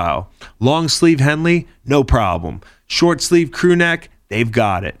perfect style. Long sleeve Henley? No problem. Short sleeve crew neck? They've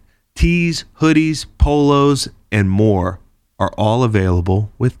got it. Tees, hoodies, polos, and more are all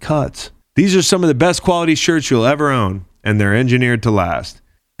available with Cuts. These are some of the best quality shirts you'll ever own, and they're engineered to last.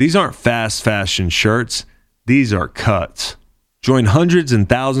 These aren't fast fashion shirts. These are Cuts. Join hundreds and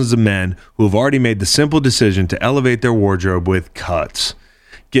thousands of men who have already made the simple decision to elevate their wardrobe with Cuts.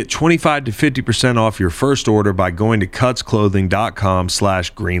 Get 25 to 50% off your first order by going to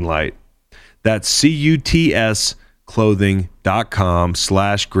cutsclothing.com/greenlight. That's CUTS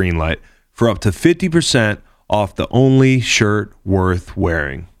clothing.com/greenlight for up to 50% off the only shirt worth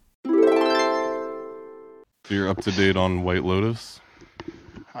wearing. So you're up to date on White Lotus?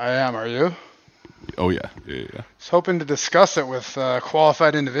 I am. Are you? Oh, yeah. I was hoping to discuss it with a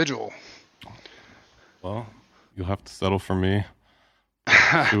qualified individual. Well, you'll have to settle for me.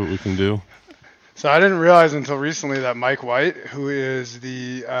 See what we can do. So I didn't realize until recently that Mike White, who is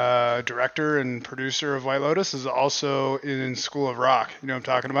the director and producer of White Lotus, is also in School of Rock. You know what I'm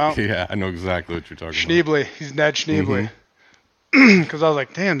talking about? Yeah, I know exactly what you're talking Schneebly. He's Ned Schneebly. Because I was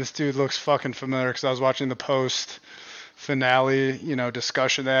like, damn, this dude looks fucking familiar. Because I was watching the post finale,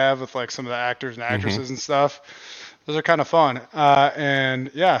 discussion they have with like some of the actors and actresses and stuff. Those are kind of fun. And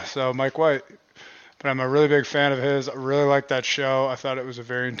yeah, so Mike White. But I'm a really big fan of his. I really like that show. I thought it was a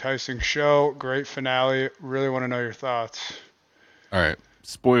very enticing show. Great finale. Really want to know your thoughts. All right.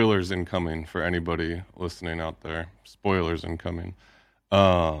 Spoilers incoming for anybody listening out there. Spoilers incoming.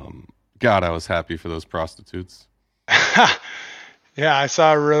 God, I was happy for those prostitutes. Yeah, I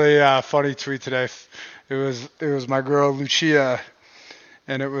saw a really funny tweet today. It was my girl Lucia,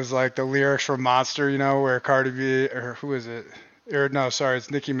 and it was like the lyrics from Monster, where Cardi B, or who is it? Or no, sorry, it's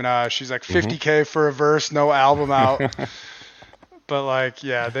Nicki Minaj. She's like $50K for a verse, no album out. But like,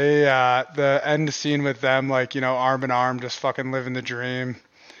 yeah, they the end scene with them, like, arm in arm, just fucking living the dream.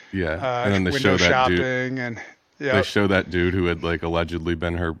 Yeah, and then they show that dude. And yeah, they show that dude who had like allegedly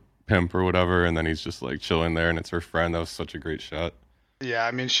been her pimp or whatever, and then he's just like chilling there, and it's her friend. That was such a great shot. Yeah,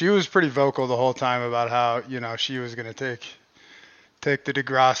 I mean, she was pretty vocal the whole time about how she was gonna take the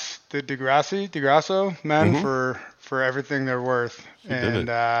DeGrasso men for everything they're worth,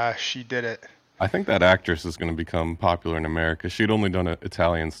 she did it. I think that actress is going to become popular in America. She'd only done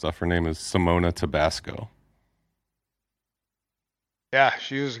Italian stuff. Her name is Simona Tabasco. Yeah,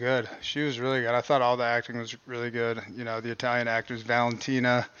 she was good. She was really good. I thought all the acting was really good. The Italian actress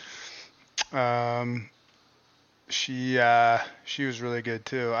Valentina, she was really good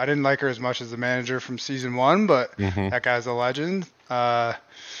too. I didn't like her as much as the manager from season 1, but that guy's a legend.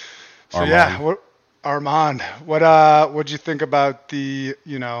 Armand. What'd you think about the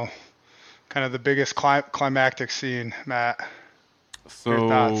kind of the biggest climactic scene, Matt?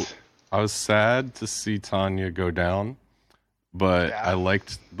 So I was sad to see Tanya go down, but I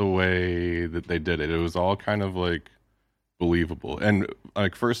liked the way that they did it. It was all kind of like believable. And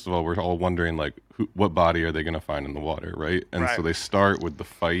like, first of all, we're all wondering like what body are they going to find in the water, right? And so they start with the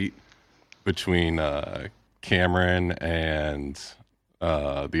fight between Cameron and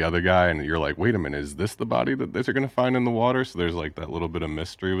the other guy, and you're like, wait a minute, is this the body that they're going to find in the water? So there's like that little bit of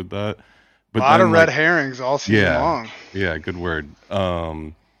mystery with that. But a lot of red herrings all season long. Yeah, good word.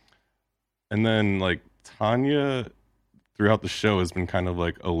 And then like Tanya throughout the show has been kind of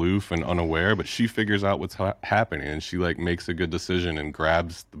like aloof and unaware, but she figures out what's happening, and she like makes a good decision and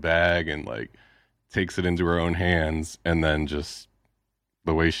grabs the bag and like takes it into her own hands, and then just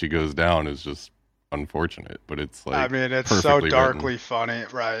the way she goes down is just unfortunate, but it's like, I mean, it's so darkly funny.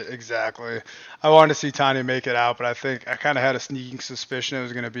 Right, exactly. I wanted to see Tanya make it out, but I think I kind of had a sneaking suspicion it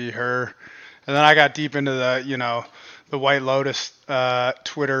was going to be her. And then I got deep into the, the White Lotus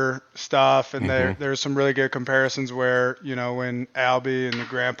Twitter stuff, and there's some really good comparisons where, when Albie and the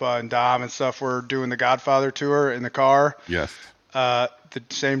grandpa and Dom and stuff were doing the Godfather tour in the car. Yes. The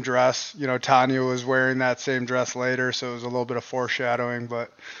same dress, Tanya was wearing that same dress later, so it was a little bit of foreshadowing,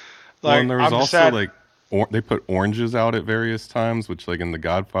 but and there was also they put oranges out at various times, which like in the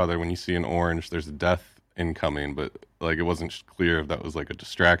Godfather, when you see an orange, there's a death incoming, but like it wasn't clear if that was like a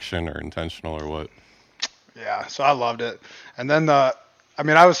distraction or intentional or what. Yeah, so I loved it. And then I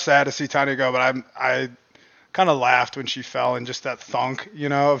was sad to see Tanya go, but I kind of laughed when she fell and just that thunk,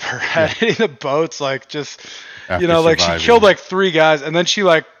 of her head hitting the boats, like just after like surviving. she killed like 3 guys, and then she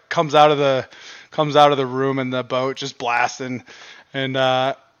like comes out of the room in the boat just blasting, and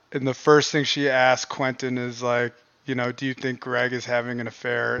the first thing she asked Quentin is like, do you think Greg is having an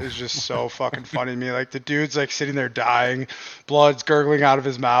affair is just so fucking funny to me. Like the dude's like sitting there dying, blood's gurgling out of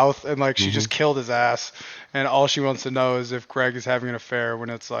his mouth, and like she just killed his ass, and all she wants to know is if Greg is having an affair when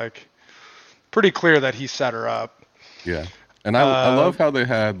it's like pretty clear that he set her up. Yeah. And I love how they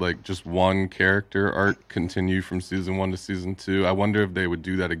had like just one character arc continue from season 1 to season 2. I wonder if they would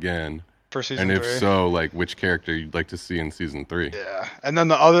do that again. For season 3. And if so, like which character you'd like to see in season 3. Yeah. And then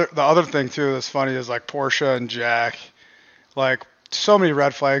the other thing too that's funny is like Portia and Jack, like so many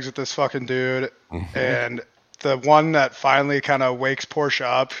red flags with this fucking dude. And the one that finally kind of wakes Portia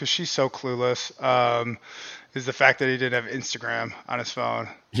up because she's so clueless, is the fact that he didn't have Instagram on his phone.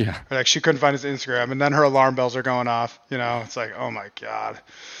 Yeah. Or like she couldn't find his Instagram, and then her alarm bells are going off. It's like, oh my God.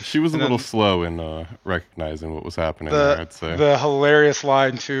 She was a little slow in recognizing what was happening there, I'd say. The hilarious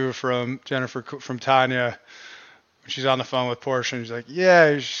line too from Tanya, when she's on the phone with Portia, and she's like,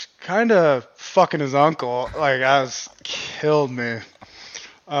 yeah, he's kind of fucking his uncle. Like, killed me.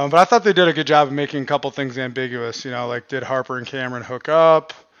 But I thought they did a good job of making a couple things ambiguous. Like, did Harper and Cameron hook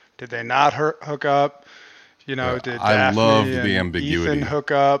up? Did they not hook up? Did Daphne and the ambiguity. Ethan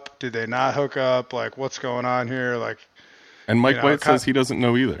hook up? Did they not hook up? Like, what's going on here? Like, and Mike White says he doesn't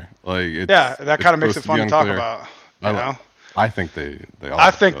know either. Like, that kind of makes it fun to talk about. I think they all.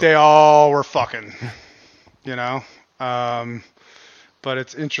 I think they all were fucking. But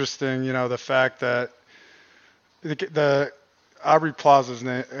it's interesting, the fact that the Aubrey Plaza's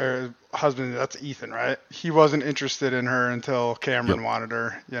name or husband, that's Ethan, right? He wasn't interested in her until Cameron wanted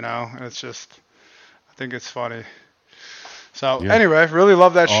her, and it's just. I think it's funny. So anyway, really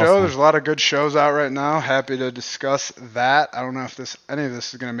love that show. There's a lot of good shows out right now. Happy to discuss that. I don't know if any of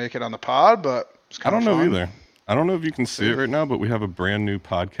this is going to make it on the pod, but it's kind of fun. I don't know either. I don't know if you can see it right now, but we have a brand new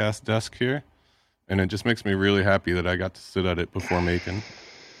podcast desk here, and it just makes me really happy that I got to sit at it before making.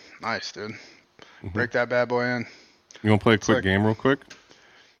 Nice, dude. Break that bad boy in. You want to play a quick game real quick?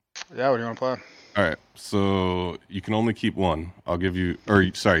 Yeah, what do you want to play? All right, so you can only keep one. I'll give you,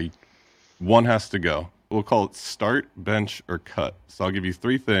 one has to go. We'll call it start, bench, or cut. So I'll give you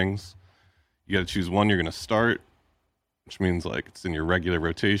 3 things. You got to choose one you're going to start, which means like it's in your regular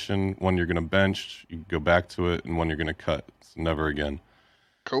rotation. One you're going to bench, you can go back to it, and one you're going to cut. It's never again.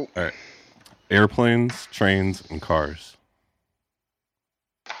 Cool. All right. Airplanes, trains, and cars.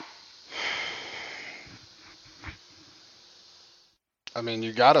 I mean,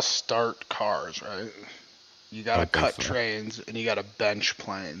 you got to start cars, right? You got to cut trains, and you got to bench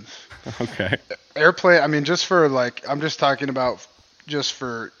planes. Okay. Airplane, I mean, just for like, I'm just talking about just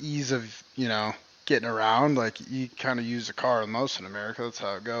for ease of, getting around. Like, you kind of use a car the most in America. That's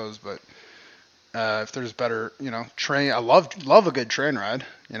how it goes. But if there's better, train, I love a good train ride.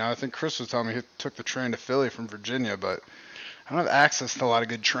 I think Chris was telling me he took the train to Philly from Virginia, but I don't have access to a lot of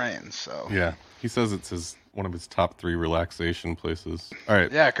good trains. So yeah, he says it's one of his top 3 relaxation places. All right.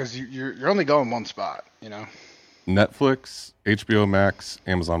 Yeah, because you're only going one spot, Netflix, HBO Max,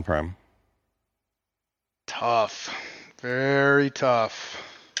 Amazon Prime. Tough. Very tough.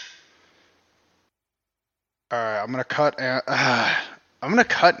 All right, I'm gonna cut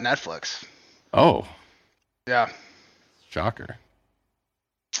Netflix. Oh. Yeah. Shocker.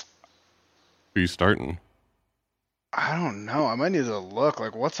 Who are you starting? I don't know. I might need to look.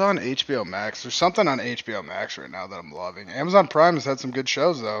 Like, what's on HBO Max? There's something on HBO Max right now that I'm loving. Amazon Prime has had some good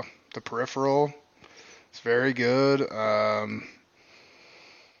shows, though. The Peripheral. It's very good.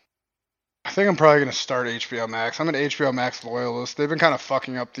 I think I'm probably going to start HBO Max. I'm an HBO Max loyalist. They've been kind of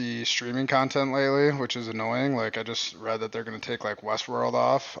fucking up the streaming content lately, which is annoying. Like, I just read that they're going to take, like, Westworld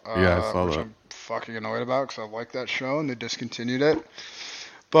off. Yeah, I saw which that. I'm fucking annoyed about because I like that show, and they discontinued it.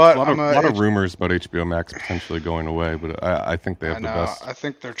 But a lot of rumors about HBO Max potentially going away, but I think they have the best I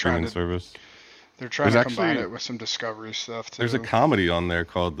think they're trying service. They're trying to combine it with some Discovery stuff, too. There's a comedy on there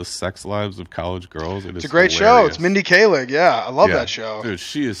called The Sex Lives of College Girls. It's a great show. It's Mindy Kaling. Yeah, I love that show. Dude,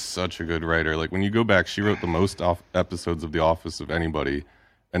 she is such a good writer. Like, when you go back, she wrote the most episodes of The Office of anybody.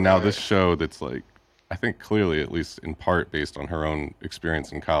 And now this show that's, like, I think clearly, at least in part, based on her own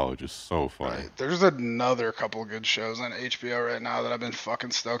experience in college, is so funny. Right. There's another couple good shows on HBO right now that I've been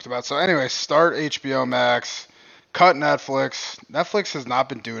fucking stoked about. So anyway, start HBO Max. Cut Netflix. Netflix has not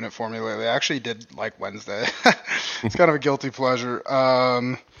been doing it for me lately. I actually did like Wednesday. It's kind of a guilty pleasure.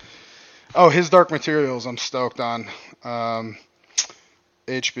 His Dark Materials I'm stoked on.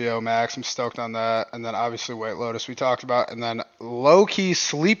 HBO Max, I'm stoked on that. And then obviously White Lotus we talked about. And then low-key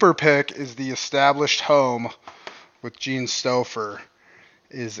sleeper pick is The Established Home with Gene Stouffer.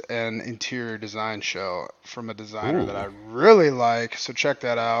 Is an interior design show from a designer that I really like. So check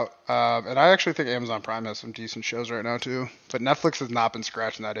that out. And I actually think Amazon Prime has some decent shows right now too. But Netflix has not been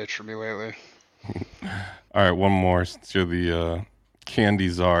scratching that itch for me lately. All right, one more since you're the candy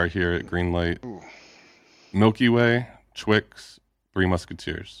czar here at Greenlight. Ooh. Milky Way, Twix, Three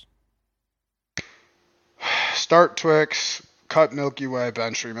Musketeers. Start Twix, cut Milky Way,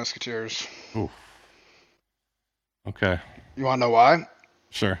 bench Three Musketeers. Ooh. Okay. You want to know why?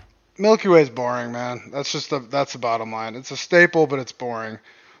 Sure. Milky Way's boring, man. That's the bottom line. It's a staple, but it's boring.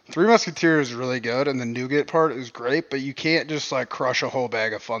 Three Musketeers is really good, and the nougat part is great, but you can't just like crush a whole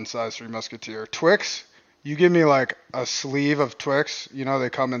bag of fun size Three Musketeer. Twix, you give me like a sleeve of Twix, you know, they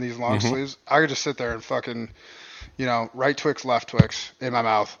come in these long sleeves. I could just sit there and fucking, you know, right Twix, left Twix in my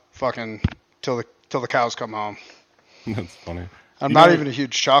mouth, fucking till the cows come home. That's funny. I'm not even a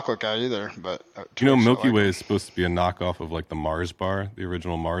huge chocolate guy either, but you know, Milky Way is supposed to be a knockoff of like the Mars bar, the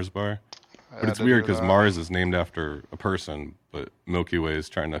original Mars bar. But it's weird because Mars is named after a person, but Milky Way is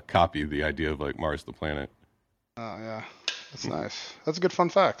trying to copy the idea of like Mars, the planet. Oh yeah, that's nice. That's a good fun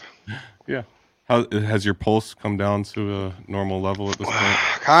fact. Yeah. How has your pulse come down to a normal level at this point?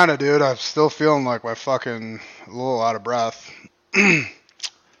 Kinda, dude. I'm still feeling like my fucking a little out of breath.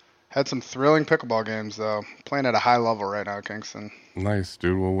 Had some thrilling pickleball games though. Playing at a high level right now at Kingston. Nice,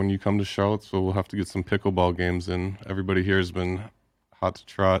 dude. Well, when you come to Charlottesville, we'll have to get some pickleball games in. Everybody here has been hot to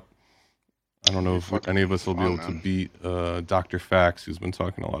trot. I don't know if any of us will be able to beat Dr. Fax, who's been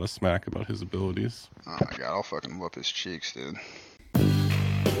talking a lot of smack about his abilities. Oh my god, I'll fucking whoop his cheeks, dude.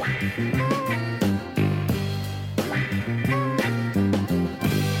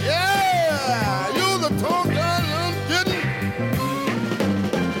 Yeah, you the tall guy I'm getting.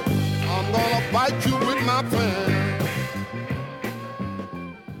 I'm gonna bite you with my pen.